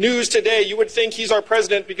news today, you would think he's our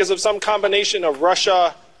president because of some combination of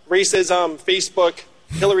Russia, racism, Facebook,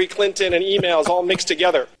 Hillary Clinton, and emails all mixed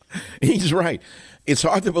together. He's right. It's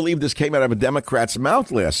hard to believe this came out of a Democrat's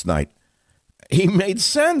mouth last night. He made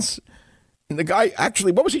sense. And the guy,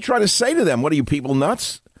 actually, what was he trying to say to them? What are you people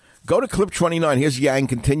nuts? Go to clip 29. Here's Yang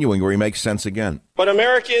continuing where he makes sense again. But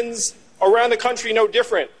Americans around the country know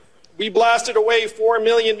different. We blasted away 4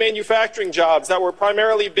 million manufacturing jobs that were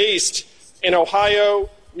primarily based in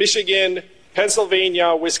Ohio, Michigan,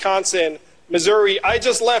 Pennsylvania, Wisconsin, Missouri. I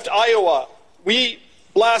just left Iowa. We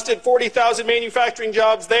blasted 40,000 manufacturing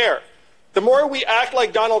jobs there. The more we act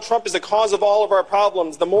like Donald Trump is the cause of all of our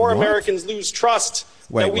problems, the more Americans lose trust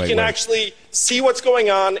that we can actually see what's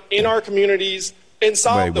going on in our communities and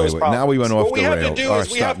solve those problems. Now we went off the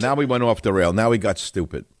rail. Now we went off the rail. Now we got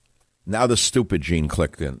stupid. Now the stupid gene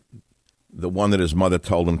clicked in. The one that his mother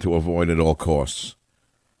told him to avoid at all costs.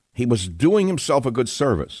 He was doing himself a good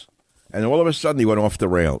service. And all of a sudden he went off the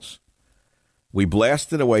rails. We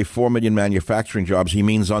blasted away 4 million manufacturing jobs. He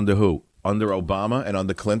means under who? Under Obama and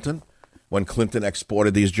under Clinton? When Clinton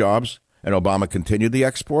exported these jobs and Obama continued the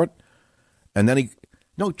export? And then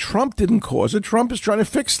Trump didn't cause it. Trump is trying to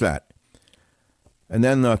fix that. And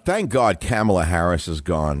then, thank God, Kamala Harris is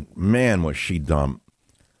gone. Man, was she dumb.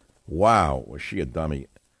 Wow, was she a dummy.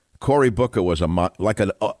 Cory Booker was a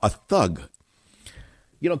thug.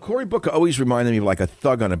 You know, Cory Booker always reminded me of like a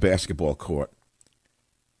thug on a basketball court.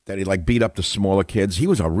 That he beat up the smaller kids. He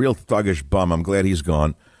was a real thuggish bum. I'm glad he's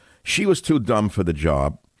gone. She was too dumb for the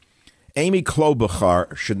job. Amy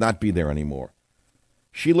Klobuchar should not be there anymore.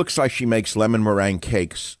 She looks like she makes lemon meringue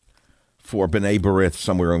cakes for B'nai B'rith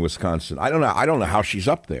somewhere in Wisconsin. I don't know how she's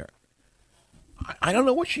up there. I don't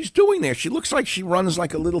know what she's doing there. She looks like she runs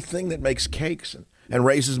like a little thing that makes cakes and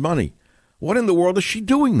raises money. What in the world is she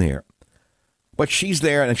doing there? But she's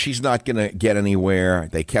there, and she's not going to get anywhere.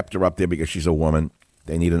 They kept her up there because she's a woman.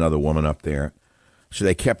 They need another woman up there. So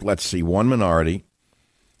they kept, one minority.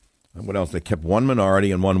 What else? They kept one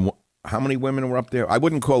minority and one. How many women were up there? I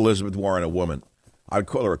wouldn't call Elizabeth Warren a woman. I would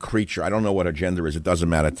call her a creature. I don't know what her gender is. It doesn't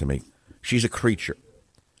matter to me. She's a creature.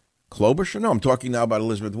 Klobuchar? No, I'm talking now about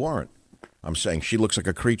Elizabeth Warren. I'm saying she looks like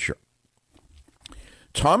a creature.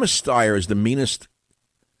 Thomas Steyer is the meanest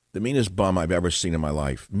bum I've ever seen in my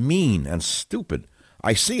life. Mean and stupid.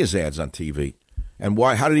 I see his ads on TV. And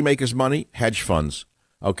why? How did he make his money? Hedge funds.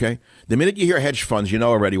 Okay? The minute you hear hedge funds, you know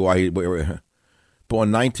already why he... Born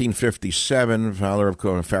 1957, founder of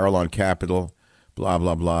Farallon Capital, blah,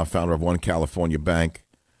 blah, blah, founder of One California Bank.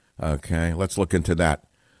 Okay, let's look into that,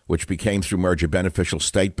 which became through merger Beneficial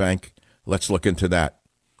State Bank. Let's look into that.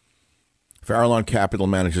 Farallon Capital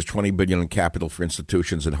manages $20 billion in capital for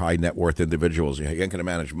institutions and high net worth individuals. You ain't going to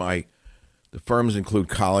manage the firms include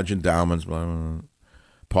college endowments, blah, blah, blah.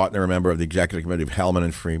 Partner, a member of the executive committee of Hellman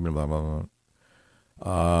and Friedman, blah, blah, blah.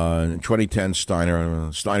 In 2010,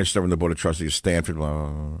 Steiner served on the board of trustees of Stanford. Blah, blah,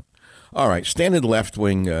 blah. All right, standard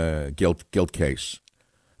left-wing guilt case.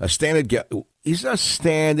 He's a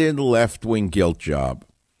standard left-wing guilt job.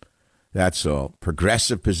 That's all.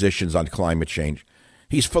 Progressive positions on climate change.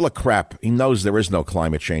 He's full of crap. He knows there is no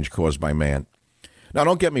climate change caused by man. Now,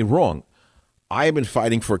 don't get me wrong. I have been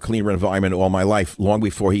fighting for a cleaner environment all my life, long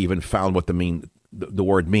before he even found what the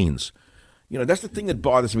word means. You know, that's the thing that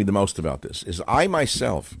bothers me the most about this, is I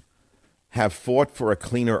myself have fought for a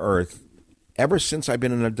cleaner earth ever since I've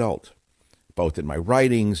been an adult, both in my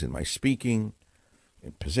writings, in my speaking,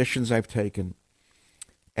 in positions I've taken.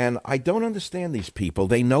 And I don't understand these people.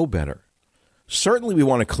 They know better. Certainly we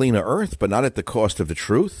want a cleaner earth, but not at the cost of the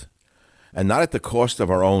truth and not at the cost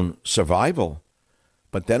of our own survival.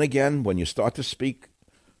 But then again, when you start to speak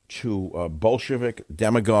to Bolshevik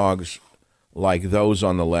demagogues like those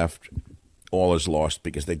on the left, all is lost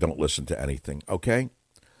because they don't listen to anything, okay?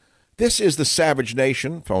 This is the Savage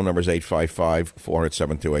Nation. Phone number is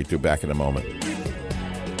 855-400-7282. Back in a moment.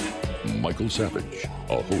 Michael Savage,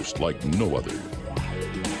 a host like no other.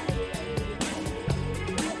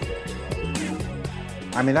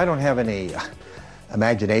 I mean, I don't have any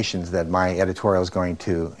imaginations that my editorial is going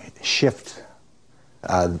to shift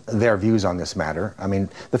their views on this matter. I mean,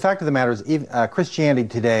 the fact of the matter is Christianity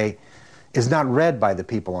today is not read by the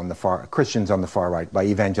people on the Christians on the far right, by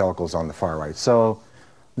evangelicals on the far right. So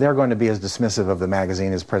they're going to be as dismissive of the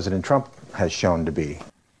magazine as President Trump has shown to be.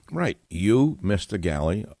 Right. You, Mr.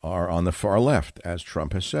 Galley, are on the far left, as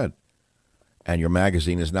Trump has said. And your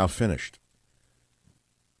magazine is now finished.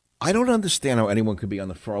 I don't understand how anyone could be on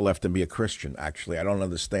the far left and be a Christian, actually. I don't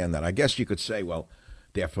understand that. I guess you could say, well,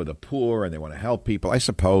 they're for the poor and they want to help people. I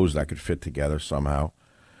suppose that could fit together somehow.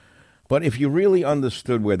 But if you really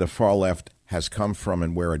understood where the far left has come from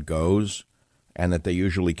and where it goes, and that they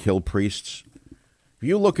usually kill priests, if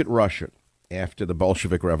you look at Russia after the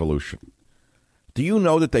Bolshevik Revolution, do you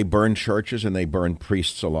know that they burned churches and they burned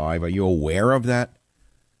priests alive? Are you aware of that?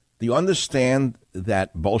 Do you understand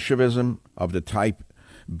that Bolshevism of the type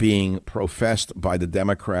being professed by the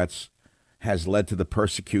Democrats has led to the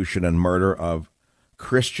persecution and murder of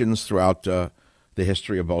Christians throughout the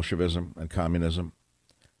history of Bolshevism and communism?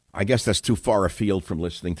 I guess that's too far afield from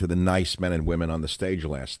listening to the nice men and women on the stage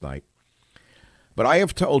last night. But I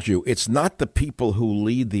have told you, it's not the people who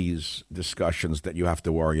lead these discussions that you have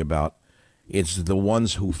to worry about. It's the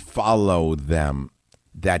ones who follow them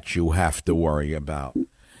that you have to worry about.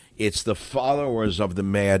 It's the followers of the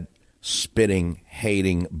mad, spitting,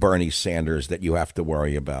 hating Bernie Sanders that you have to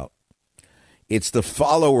worry about. It's the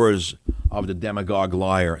followers of the demagogue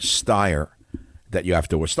liar Steyer that you have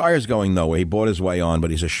to worry. Steyer's going nowhere. He bought his way on,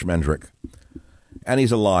 but he's a schmendrick. And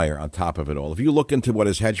he's a liar on top of it all. If you look into what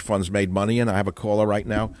his hedge funds made money in, I have a caller right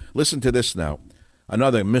now. Listen to this now.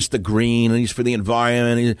 Another Mr. Green, and he's for the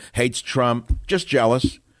environment. He hates Trump. Just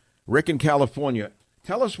jealous. Rick in California,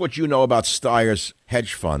 tell us what you know about Steyer's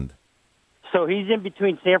hedge fund. So he's in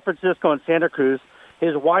between San Francisco and Santa Cruz.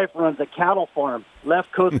 His wife runs a cattle farm,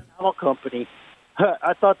 Left Coast Cattle Company.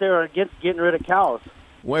 I thought they were against getting rid of cows.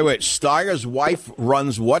 Wait. Steyer's wife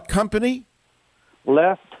runs what company?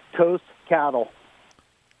 Left Coast Cattle.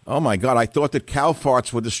 Oh, my God. I thought that cow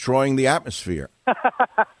farts were destroying the atmosphere.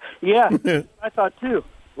 Yeah, I thought, too.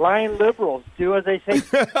 Lying liberals, do as they say.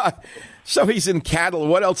 So he's in cattle.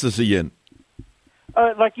 What else is he in?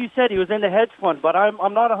 Like you said, he was in the hedge fund, but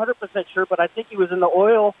I'm not 100% sure, but I think he was in the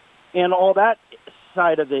oil and all that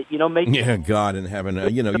side of it, Yeah, God in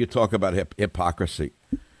heaven. You talk about hypocrisy.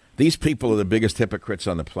 These people are the biggest hypocrites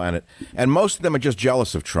on the planet, and most of them are just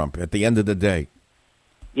jealous of Trump at the end of the day.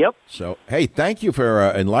 Yep. So, hey, thank you for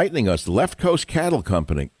enlightening us. The Left Coast Cattle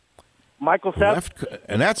Company. Michael Savage.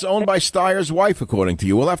 And that's owned by Steyer's wife, according to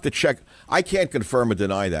you. We'll have to check. I can't confirm or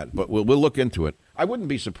deny that, but we'll look into it. I wouldn't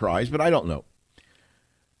be surprised, but I don't know.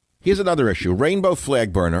 Here's another issue. Rainbow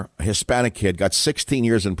flag burner, a Hispanic kid, got 16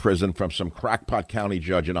 years in prison from some crackpot county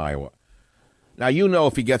judge in Iowa. Now,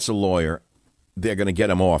 if he gets a lawyer, they're going to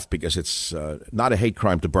get him off because it's not a hate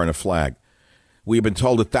crime to burn a flag. We've been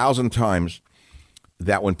told 1,000 times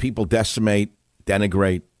that when people decimate,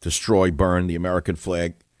 denigrate, destroy, burn the American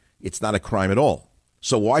flag, it's not a crime at all.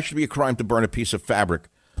 So why should it be a crime to burn a piece of fabric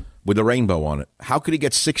with a rainbow on it? How could he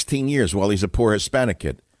get 16 years while he's a poor Hispanic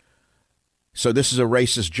kid? So this is a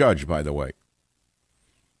racist judge, by the way.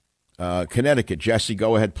 Connecticut, Jesse,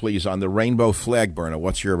 go ahead, please, on the rainbow flag burner.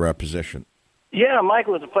 What's your position? Yeah,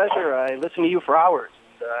 Michael, it's a pleasure. I listened to you for hours,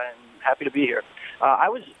 and I'm happy to be here.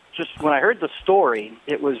 When I heard the story,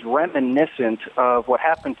 it was reminiscent of what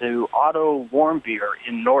happened to Otto Warmbier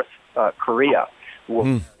in North Korea.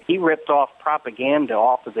 He ripped off propaganda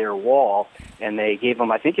off of their wall, and they gave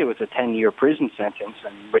him, I think it was a 10-year prison sentence,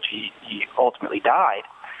 in which he ultimately died.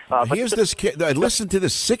 Here's this kid. Listen to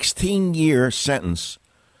this 16-year sentence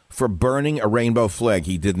for burning a rainbow flag.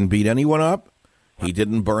 He didn't beat anyone up. He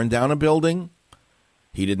didn't burn down a building.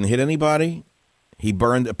 He didn't hit anybody. He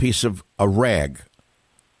burned a piece of a rag.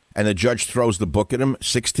 And the judge throws the book at him,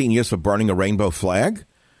 16 years for burning a rainbow flag?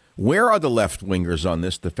 Where are the left-wingers on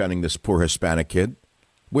this, defending this poor Hispanic kid?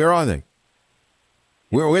 Where are they?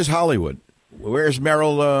 Where's Hollywood? Where's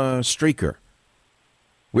Meryl Streeter?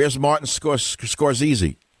 Where's Martin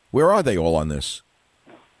Scorsese? Where are they all on this?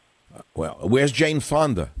 Well, where's Jane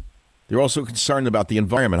Fonda? They're also concerned about the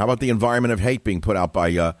environment. How about the environment of hate being put out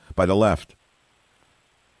by the left?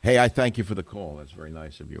 Hey, I thank you for the call. That's very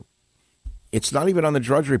nice of you. It's not even on the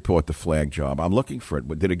Drudge Report, the flag job. I'm looking for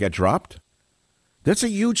it. Did it get dropped? That's a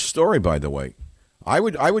huge story, by the way. I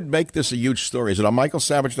would make this a huge story. Is it on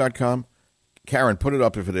michaelsavage.com? Karen, put it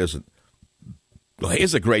up if it isn't. Well,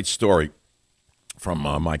 here's a great story from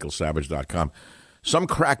michaelsavage.com. Some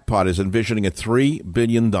crackpot is envisioning a $3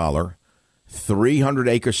 billion,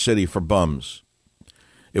 300-acre city for bums.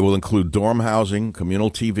 It will include dorm housing,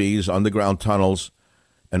 communal TVs, underground tunnels,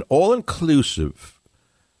 an all-inclusive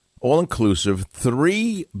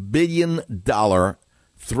 $3 billion,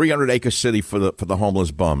 300-acre city for the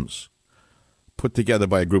homeless bums, put together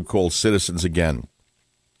by a group called Citizens Again.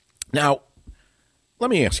 Now,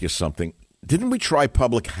 let me ask you something. Didn't we try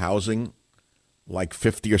public housing like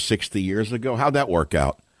 50 or 60 years ago? How'd that work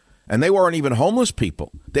out? And they weren't even homeless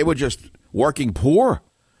people. They were just working poor.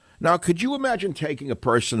 Now, could you imagine taking a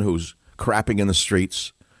person who's crapping in the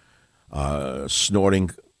streets,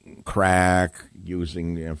 snorting crack,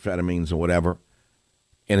 using amphetamines or whatever,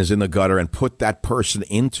 and is in the gutter, and put that person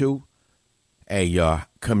into a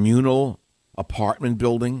communal apartment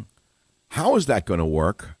building? How is that going to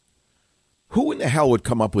work? Who in the hell would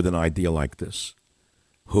come up with an idea like this?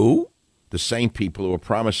 Who? The same people who are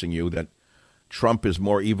promising you that Trump is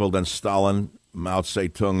more evil than Stalin, Mao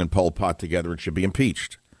Zedong, and Pol Pot together and should be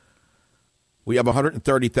impeached. We have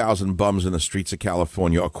 130,000 bums in the streets of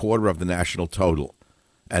California, a quarter of the national total.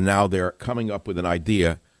 And now they're coming up with an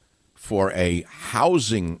idea for a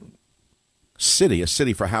housing city, a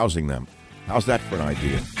city for housing them. How's that for an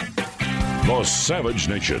idea? The Savage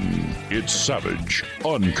Nation. It's savage,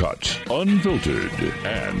 uncut, unfiltered,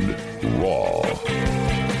 and raw.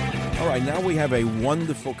 All right, now we have a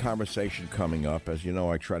wonderful conversation coming up. As you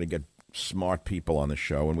know, I try to get smart people on the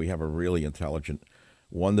show, and we have a really intelligent,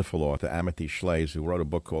 wonderful author, Amity Shlaes, who wrote a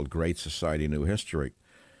book called Great Society, New History.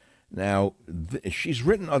 Now, she's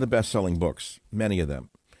written other best-selling books, many of them,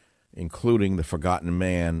 including The Forgotten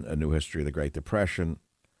Man, A New History of the Great Depression,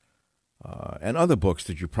 and other books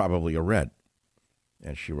that you probably have read.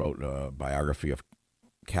 And she wrote a biography of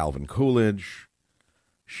Calvin Coolidge.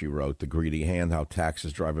 She wrote The Greedy Hand, How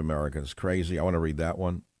Taxes Drive Americans Crazy. I want to read that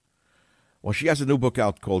one. Well, she has a new book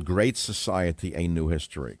out called Great Society, A New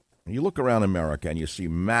History. And you look around America and you see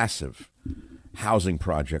massive housing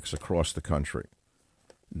projects across the country.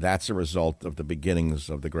 That's a result of the beginnings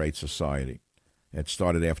of the Great Society. It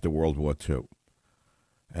started after World War II.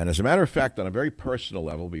 And as a matter of fact, on a very personal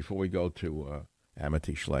level, before we go to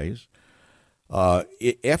Amity Shlaes,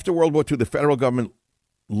 after World War II, the federal government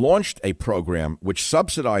launched a program which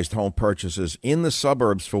subsidized home purchases in the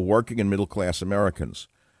suburbs for working and middle-class Americans.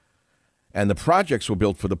 And the projects were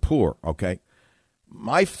built for the poor, okay?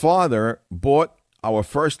 My father bought our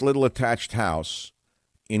first little attached house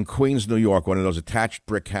in Queens, New York, one of those attached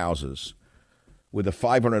brick houses, with a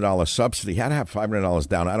 $500 subsidy. He had to have $500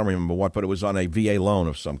 down. I don't remember what, but it was on a VA loan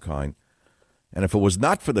of some kind. And if it was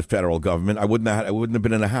not for the federal government, I wouldn't have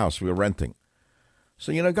been in a house. We were renting.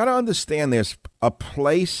 So, got to understand there's a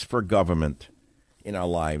place for government in our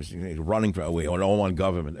lives. Running for, we don't want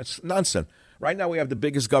government. It's nonsense. Right now we have the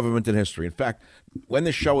biggest government in history. In fact, when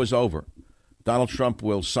this show is over, Donald Trump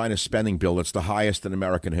will sign a spending bill that's the highest in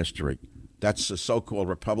American history. That's a so-called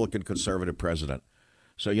Republican conservative president.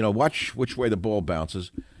 So, watch which way the ball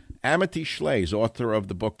bounces. Amity Shlaes, author of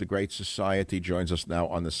the book The Great Society, joins us now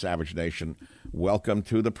on the Savage Nation. Welcome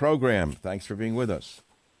to the program. Thanks for being with us.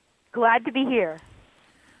 Glad to be here.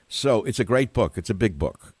 So it's a great book. It's a big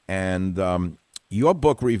book. And your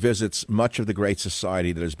book revisits much of the Great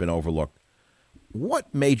Society that has been overlooked.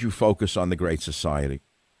 What made you focus on the Great Society?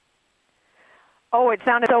 Oh, it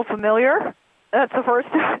sounded so familiar. That's the first.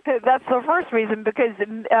 That's the first reason, because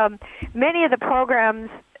many of the programs,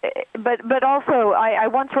 but also I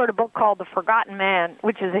once wrote a book called The Forgotten Man,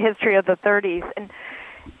 which is a history of the 30s. And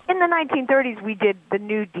in the 1930s, we did the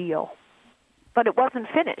New Deal, but it wasn't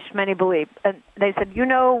finished. Many believe, and they said,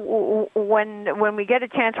 when we get a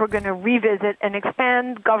chance, we're going to revisit and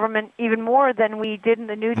expand government even more than we did in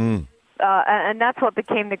the New Deal. And that's what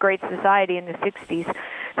became the Great Society in the 60s.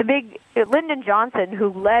 The big Lyndon Johnson,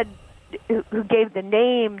 who gave the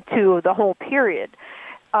name to the whole period,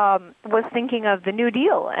 was thinking of the New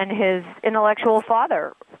Deal and his intellectual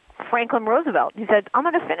father, Franklin Roosevelt. He said, I'm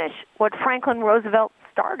going to finish what Franklin Roosevelt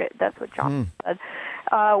started. That's what Johnson said,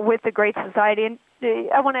 with the Great Society. And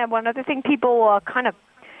I want to add one other thing. People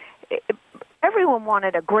everyone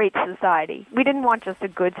wanted a great society. We didn't want just a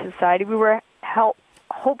good society. We were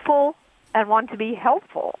hopeful and wanted to be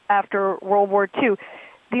helpful after World War II.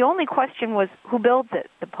 The only question was, who builds it,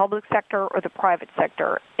 the public sector or the private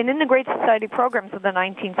sector? And in the Great Society programs of the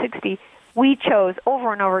 1960s, we chose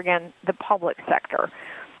over and over again the public sector.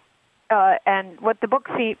 And what the book,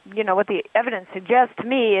 what the evidence suggests to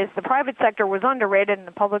me is the private sector was underrated and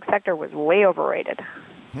the public sector was way overrated.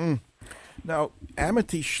 Now,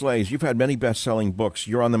 Amity Shlaes, you've had many best-selling books.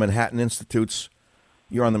 You're on the Manhattan Institute's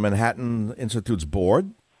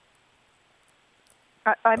board?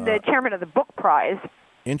 I'm the chairman of the Book Prize.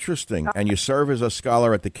 Interesting. And you serve as a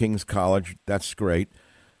scholar at the King's College. That's great.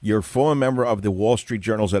 You're a former member of the Wall Street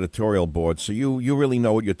Journal's editorial board, so you really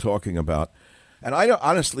know what you're talking about. And I don't,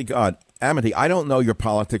 honestly, God, Amity, I don't know your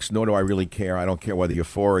politics, nor do I really care. I don't care whether you're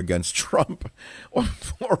for or against Trump or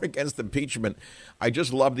for or against impeachment. I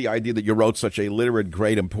just love the idea that you wrote such a literate,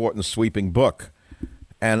 great, important, sweeping book.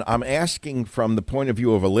 And I'm asking from the point of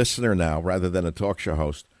view of a listener now, rather than a talk show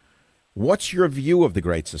host, what's your view of the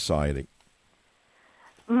Great Society?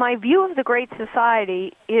 My view of the Great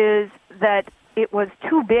Society is that it was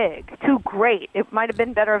too big, too great. It might have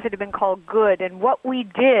been better if it had been called good. And what we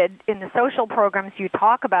did in the social programs you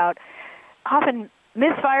talk about, often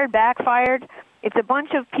misfired, backfired. It's a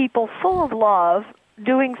bunch of people full of love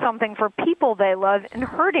doing something for people they love and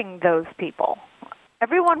hurting those people.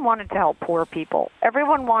 Everyone wanted to help poor people.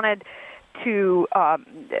 Everyone wanted to,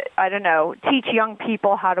 teach young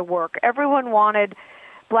people how to work. Everyone wanted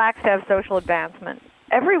blacks to have social advancement.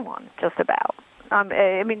 Everyone, just about.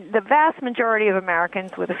 The vast majority of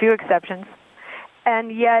Americans, with a few exceptions,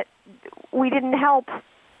 and yet we didn't help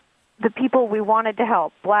the people we wanted to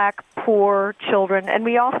help, black, poor, children, and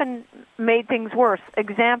we often made things worse.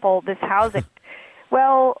 Example, this housing.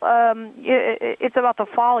 Well, it's about the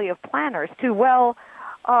folly of planners, too. Well,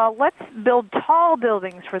 let's build tall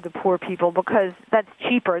buildings for the poor people because that's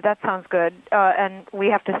cheaper. That sounds good, and we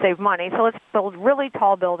have to save money. So let's build really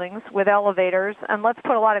tall buildings with elevators, and let's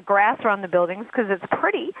put a lot of grass around the buildings because it's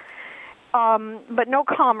pretty. But no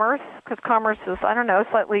commerce, because commerce is,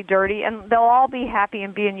 slightly dirty, and they'll all be happy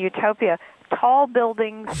and be in utopia. Tall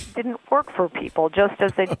buildings didn't work for people, just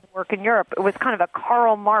as they didn't work in Europe. It was kind of a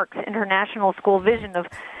Karl Marx international school vision of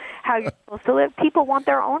how you're supposed to live. People want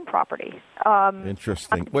their own property.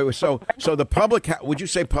 Interesting. Wait, so the public, would you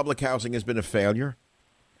say public housing has been a failure?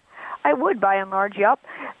 I would, by and large, yep.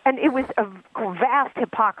 And it was a vast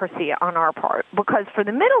hypocrisy on our part, because for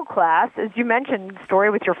the middle class, as you mentioned, the story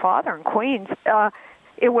with your father in Queens,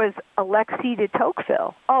 it was Alexis de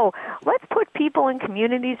Tocqueville. Oh, let's put people in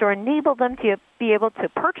communities or enable them to be able to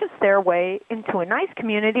purchase their way into a nice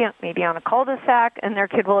community, maybe on a cul-de-sac, and their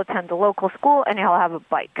kid will attend the local school and he'll have a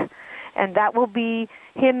bike. And that will be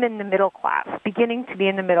him in the middle class, beginning to be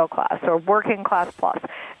in the middle class, or working class plus.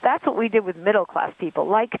 That's what we did with middle class people,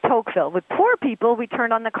 like Tocqueville. With poor people, we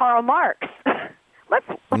turned on the Karl Marx. Let's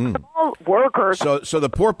all workers. So the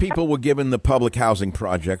poor people were given the public housing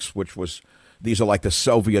projects, which was, these are like the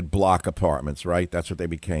Soviet block apartments, right? That's what they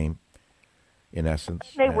became, in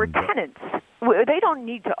essence. They were tenants. They don't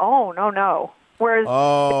need to own. Oh, no. Whereas,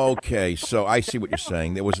 okay, so I see what you're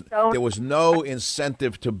saying. There was no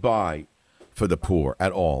incentive to buy for the poor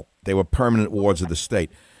at all. They were permanent wards of the state.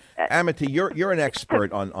 Amity, you're an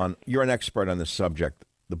expert on this subject.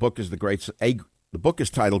 The book is the book is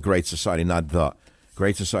titled Great Society, not The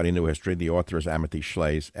Great Society: New History. The author is Amity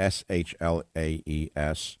Shlaes,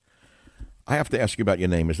 Shlaes. I have to ask you about your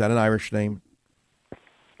name. Is that an Irish name?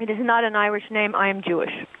 It is not an Irish name. I am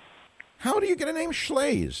Jewish. How do you get a name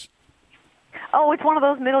Shlaes? Oh, it's one of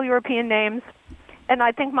those Middle European names, and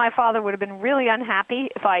I think my father would have been really unhappy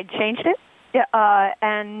if I had changed it,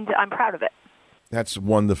 and I'm proud of it. That's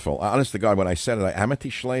wonderful. Honest to God, when I said it, Amity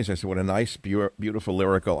Shlaes, I said, what a nice, beautiful,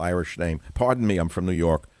 lyrical Irish name. Pardon me, I'm from New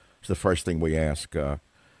York. It's the first thing we ask.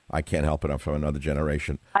 I can't help it. I'm from another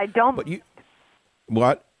generation. I don't. But you,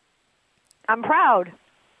 what? I'm proud.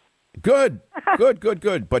 Good.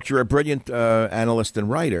 But you're a brilliant analyst and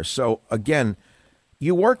writer. So, again,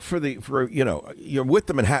 you work you're with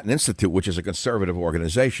the Manhattan Institute, which is a conservative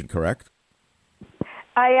organization, correct?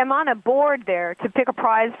 I am on a board there to pick a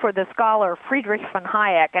prize for the scholar Friedrich von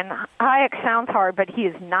Hayek. And Hayek sounds hard, but he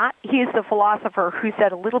is not. He is the philosopher who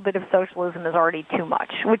said a little bit of socialism is already too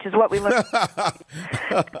much, which is what we learned. A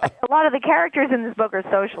lot of the characters in this book are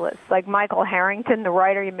socialists, like Michael Harrington, the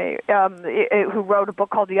writer who wrote a book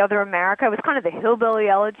called The Other America. It was kind of the hillbilly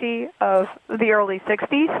elegy of the early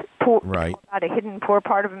 60s, right, about a hidden poor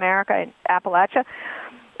part of America in Appalachia.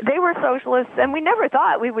 They were socialists, and we never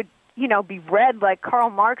thought we would be read like Karl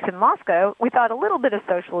Marx in Moscow. We thought a little bit of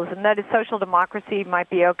socialism, that is, social democracy might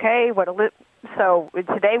be okay. So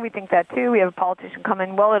today we think that too. We have a politician come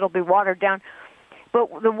in, well, it'll be watered down.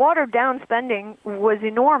 But the watered down spending was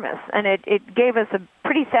enormous, and it gave us a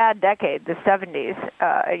pretty sad decade, the 70s.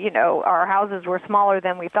 Our houses were smaller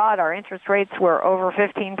than we thought. Our interest rates were over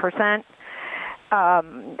 15%.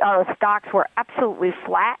 Our stocks were absolutely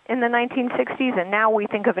flat in the 1960s, and now we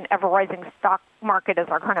think of an ever-rising stock market as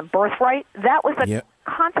our kind of birthright. That was a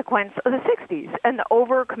consequence of the 60s and the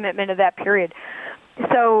overcommitment of that period.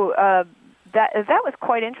 So that was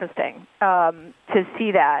quite interesting to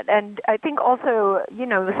see that. And I think also,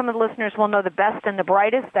 some of the listeners will know The Best and the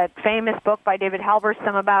Brightest, that famous book by David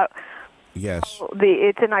Halberstam about. Yes.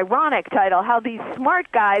 It's an ironic title, how these smart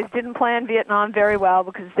guys didn't plan Vietnam very well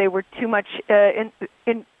because they were too much in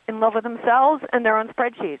love with themselves and their own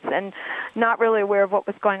spreadsheets and not really aware of what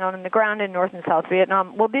was going on the ground in North and South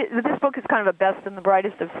Vietnam. Well, this book is kind of a best and the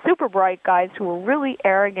brightest of super bright guys who were really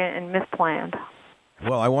arrogant and misplanned.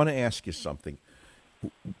 Well, I want to ask you something.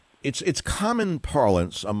 It's common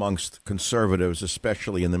parlance amongst conservatives,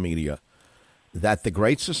 especially in the media, that the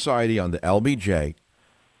Great Society under LBJ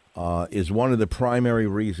is one of the primary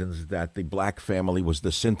reasons that the black family was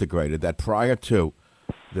disintegrated. That prior to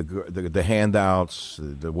the handouts,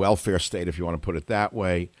 the welfare state, if you want to put it that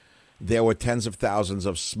way, there were tens of thousands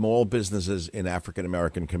of small businesses in African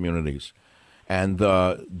American communities, and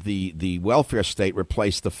the welfare state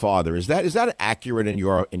replaced the father. Is that accurate in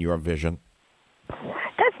your vision?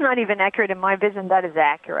 That's not even accurate in my vision. That is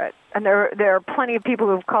accurate, and there are plenty of people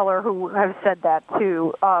of color who have said that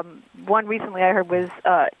too. One recently I heard was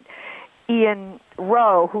Ian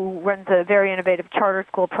Rowe, who runs a very innovative charter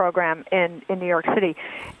school program in New York City.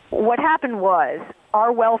 What happened was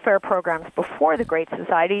our welfare programs before the Great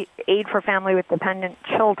Society, aid for family with dependent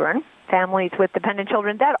children, families with dependent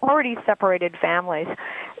children, that already separated families.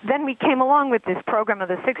 Then we came along with this program of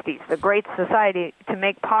the 60s, the Great Society, to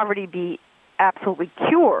make poverty be absolutely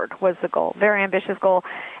cured was the goal, very ambitious goal,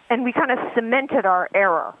 and we kind of cemented our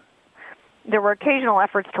error. There were occasional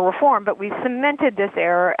efforts to reform, but we cemented this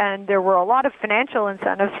error, and there were a lot of financial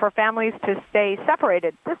incentives for families to stay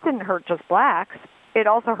separated. This didn't hurt just blacks. It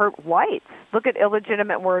also hurt whites. Look at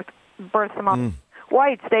illegitimate births among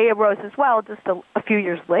whites. They arose as well just a few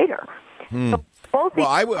years later. So well,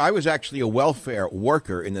 I was actually a welfare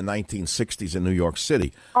worker in the 1960s in New York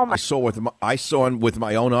City. I saw with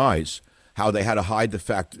my own eyes how they had to hide the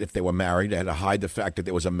fact that if they were married, they had to hide the fact that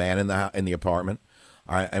there was a man in the apartment.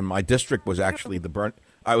 And my district was actually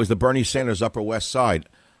I was the Bernie Sanders Upper West Side.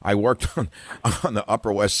 I worked on the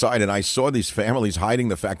Upper West Side, and I saw these families hiding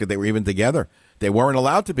the fact that they were even together. They weren't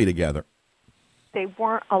allowed to be together. They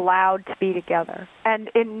weren't allowed to be together. And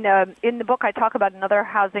in the book, I talk about another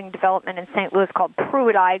housing development in St. Louis called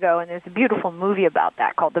Pruitt-Igoe, and there's a beautiful movie about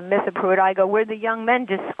that called The Myth of Pruitt-Igoe, where the young men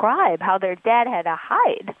describe how their dad had to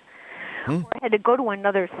hide or had to go to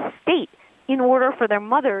another state in order for their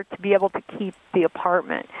mother to be able to keep the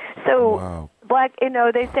apartment. So,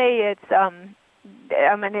 they say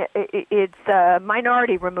it's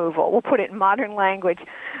minority removal. We'll put it in modern language.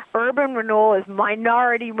 Urban renewal is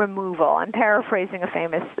minority removal. I'm paraphrasing a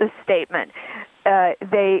famous statement.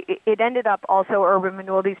 It ended up also urban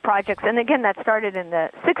renewal, these projects. And again, that started in the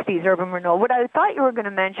 60s, urban renewal. What I thought you were going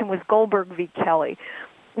to mention was Goldberg v. Kelly,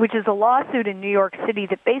 which is a lawsuit in New York City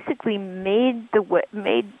that basically paved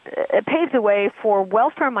the way for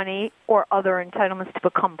welfare money or other entitlements to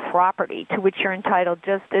become property, to which you're entitled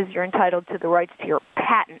just as you're entitled to the rights to your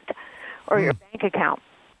patent or your bank account.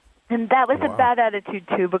 And that was a bad attitude,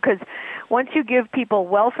 too, because once you give people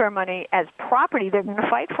welfare money as property, they're going to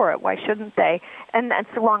fight for it. Why shouldn't they? And that's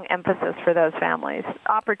the wrong emphasis for those families.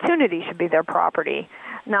 Opportunity should be their property,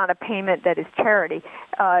 not a payment that is charity.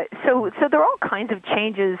 So there are all kinds of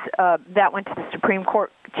changes that went to the Supreme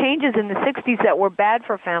Court, changes in the 60s that were bad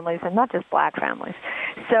for families and not just black families.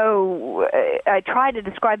 So I try to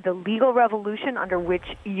describe the legal revolution under which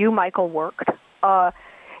you, Michael, worked,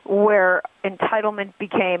 where entitlement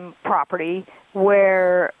became property,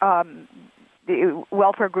 where the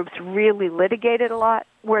welfare groups really litigated a lot,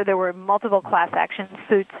 where there were multiple class action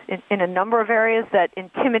suits in a number of areas that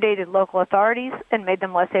intimidated local authorities and made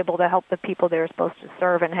them less able to help the people they were supposed to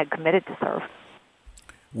serve and had committed to serve.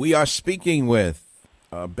 We are speaking with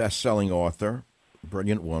a best-selling author,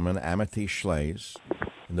 brilliant woman, Amity Shlaes,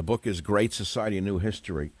 and the book is Great Society, A New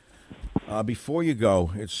History. Before you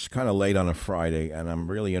go, it's kind of late on a Friday, and I'm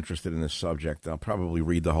really interested in this subject. I'll probably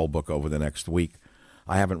read the whole book over the next week.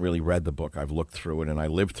 I haven't really read the book. I've looked through it, and I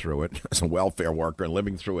lived through it as a welfare worker and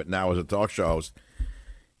living through it now as a talk show host.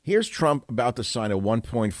 Here's Trump about to sign a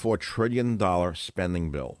 $1.4 trillion spending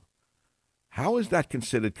bill. How is that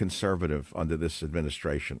considered conservative under this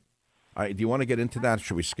administration? Do you want to get into that, or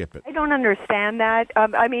should we skip it? I don't understand that.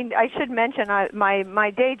 I mean, I should mention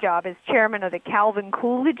my day job is chairman of the Calvin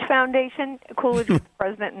Coolidge Foundation. Coolidge was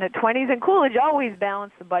president in the 1920s, and Coolidge always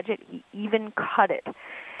balanced the budget. He even cut it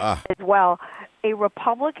as well. A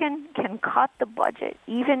Republican can cut the budget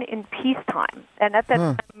even in peacetime. And at that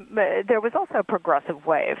time, there was also a progressive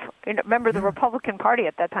wave. Remember, the Republican Party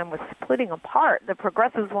at that time was splitting apart. The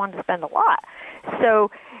progressives wanted to spend a lot. So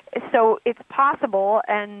it's possible,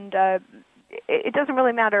 and it doesn't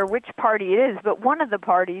really matter which party it is, but one of the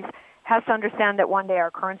parties has to understand that one day our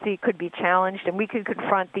currency could be challenged, and we could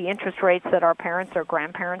confront the interest rates that our parents or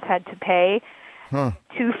grandparents had to pay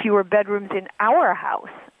to fewer bedrooms in our house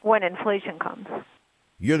when inflation comes.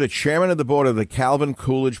 You're the chairman of the board of the Calvin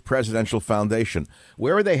Coolidge Presidential Foundation.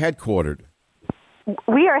 Where are they headquartered?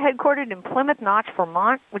 We are headquartered in Plymouth Notch,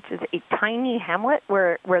 Vermont, which is a tiny hamlet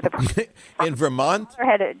where the in Vermont.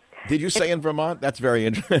 Did you say in Vermont? That's very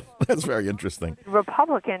interesting. That's very interesting.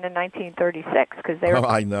 Republican in 1936 because they. Oh,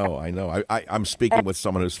 I know. I'm speaking with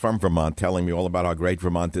someone who's from Vermont, telling me all about how great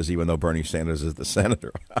Vermont is, even though Bernie Sanders is the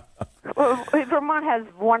senator. Well, Vermont has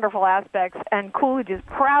wonderful aspects, and Coolidge is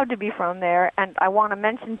proud to be from there. And I want to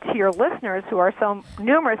mention to your listeners, who are so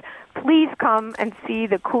numerous, please come and see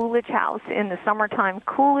the Coolidge House in the summertime.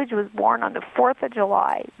 Coolidge was born on the 4th of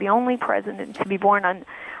July, the only president to be born on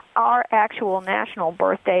our actual national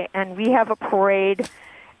birthday, and we have a parade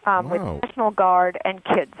with National Guard and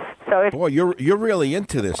kids. So boy, you're really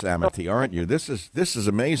into this, Amity, aren't you? This is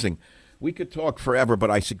amazing. We could talk forever, but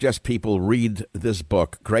I suggest people read this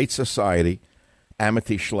book, Great Society.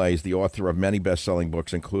 Amity Shlaes, the author of many best-selling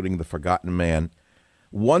books, including The Forgotten Man.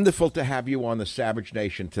 Wonderful to have you on the Savage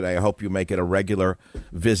Nation today. I hope you make it a regular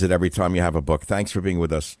visit every time you have a book. Thanks for being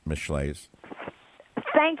with us, Ms. Shlaes.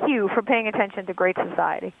 Thank you for paying attention to Great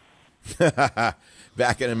Society.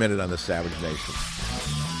 Back in a minute on the Savage Nation.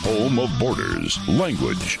 Home of borders,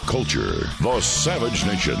 language, culture, the Savage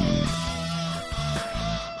Nation.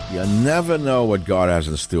 You never know what God has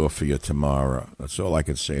in store for you tomorrow. That's all I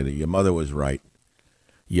can say to you. Your mother was right.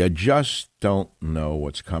 You just don't know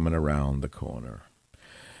what's coming around the corner.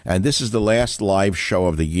 And this is the last live show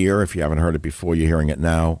of the year. If you haven't heard it before, you're hearing it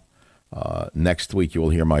now. Next week, you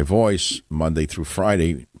will hear my voice Monday through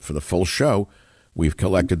Friday for the full show. We've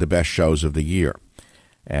collected the best shows of the year.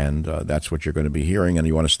 And that's what you're going to be hearing. And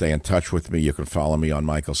you want to stay in touch with me, you can follow me on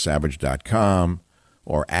michaelsavage.com.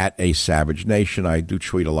 or at A Savage Nation. I do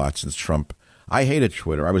tweet a lot since Trump. I hated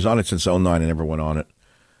Twitter. I was on it since 2009 and never went on it.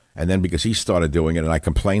 And then because he started doing it and I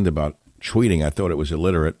complained about tweeting, I thought it was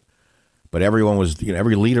illiterate. But everyone was,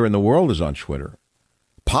 every leader in the world is on Twitter.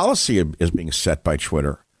 Policy is being set by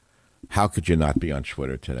Twitter. How could you not be on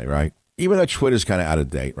Twitter today, right? Even though Twitter's kind of out of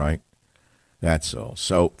date, right? That's all.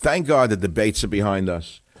 So thank God the debates are behind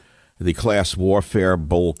us. The class warfare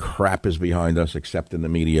bull crap is behind us, except in the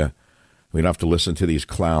media. We don't have to listen to these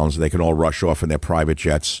clowns. They can all rush off in their private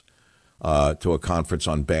jets to a conference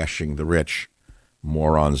on bashing the rich.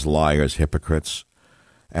 Morons, liars, hypocrites.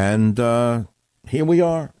 And here we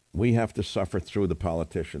are. We have to suffer through the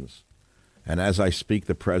politicians. And as I speak,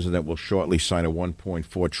 the president will shortly sign a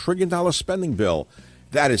 $1.4 trillion spending bill.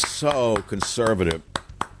 That is so conservative.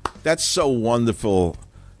 That's so wonderful.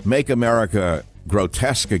 Make America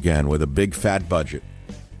grotesque again with a big fat budget.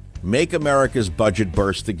 Make America's budget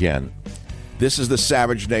burst again. This is the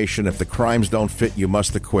Savage Nation. If the crimes don't fit, you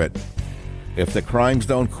must acquit. If the crimes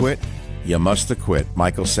don't quit, you must acquit.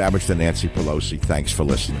 Michael Savage to Nancy Pelosi. Thanks for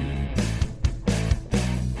listening.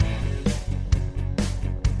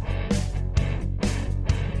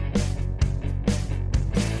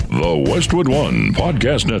 The Westwood One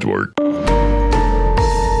Podcast Network.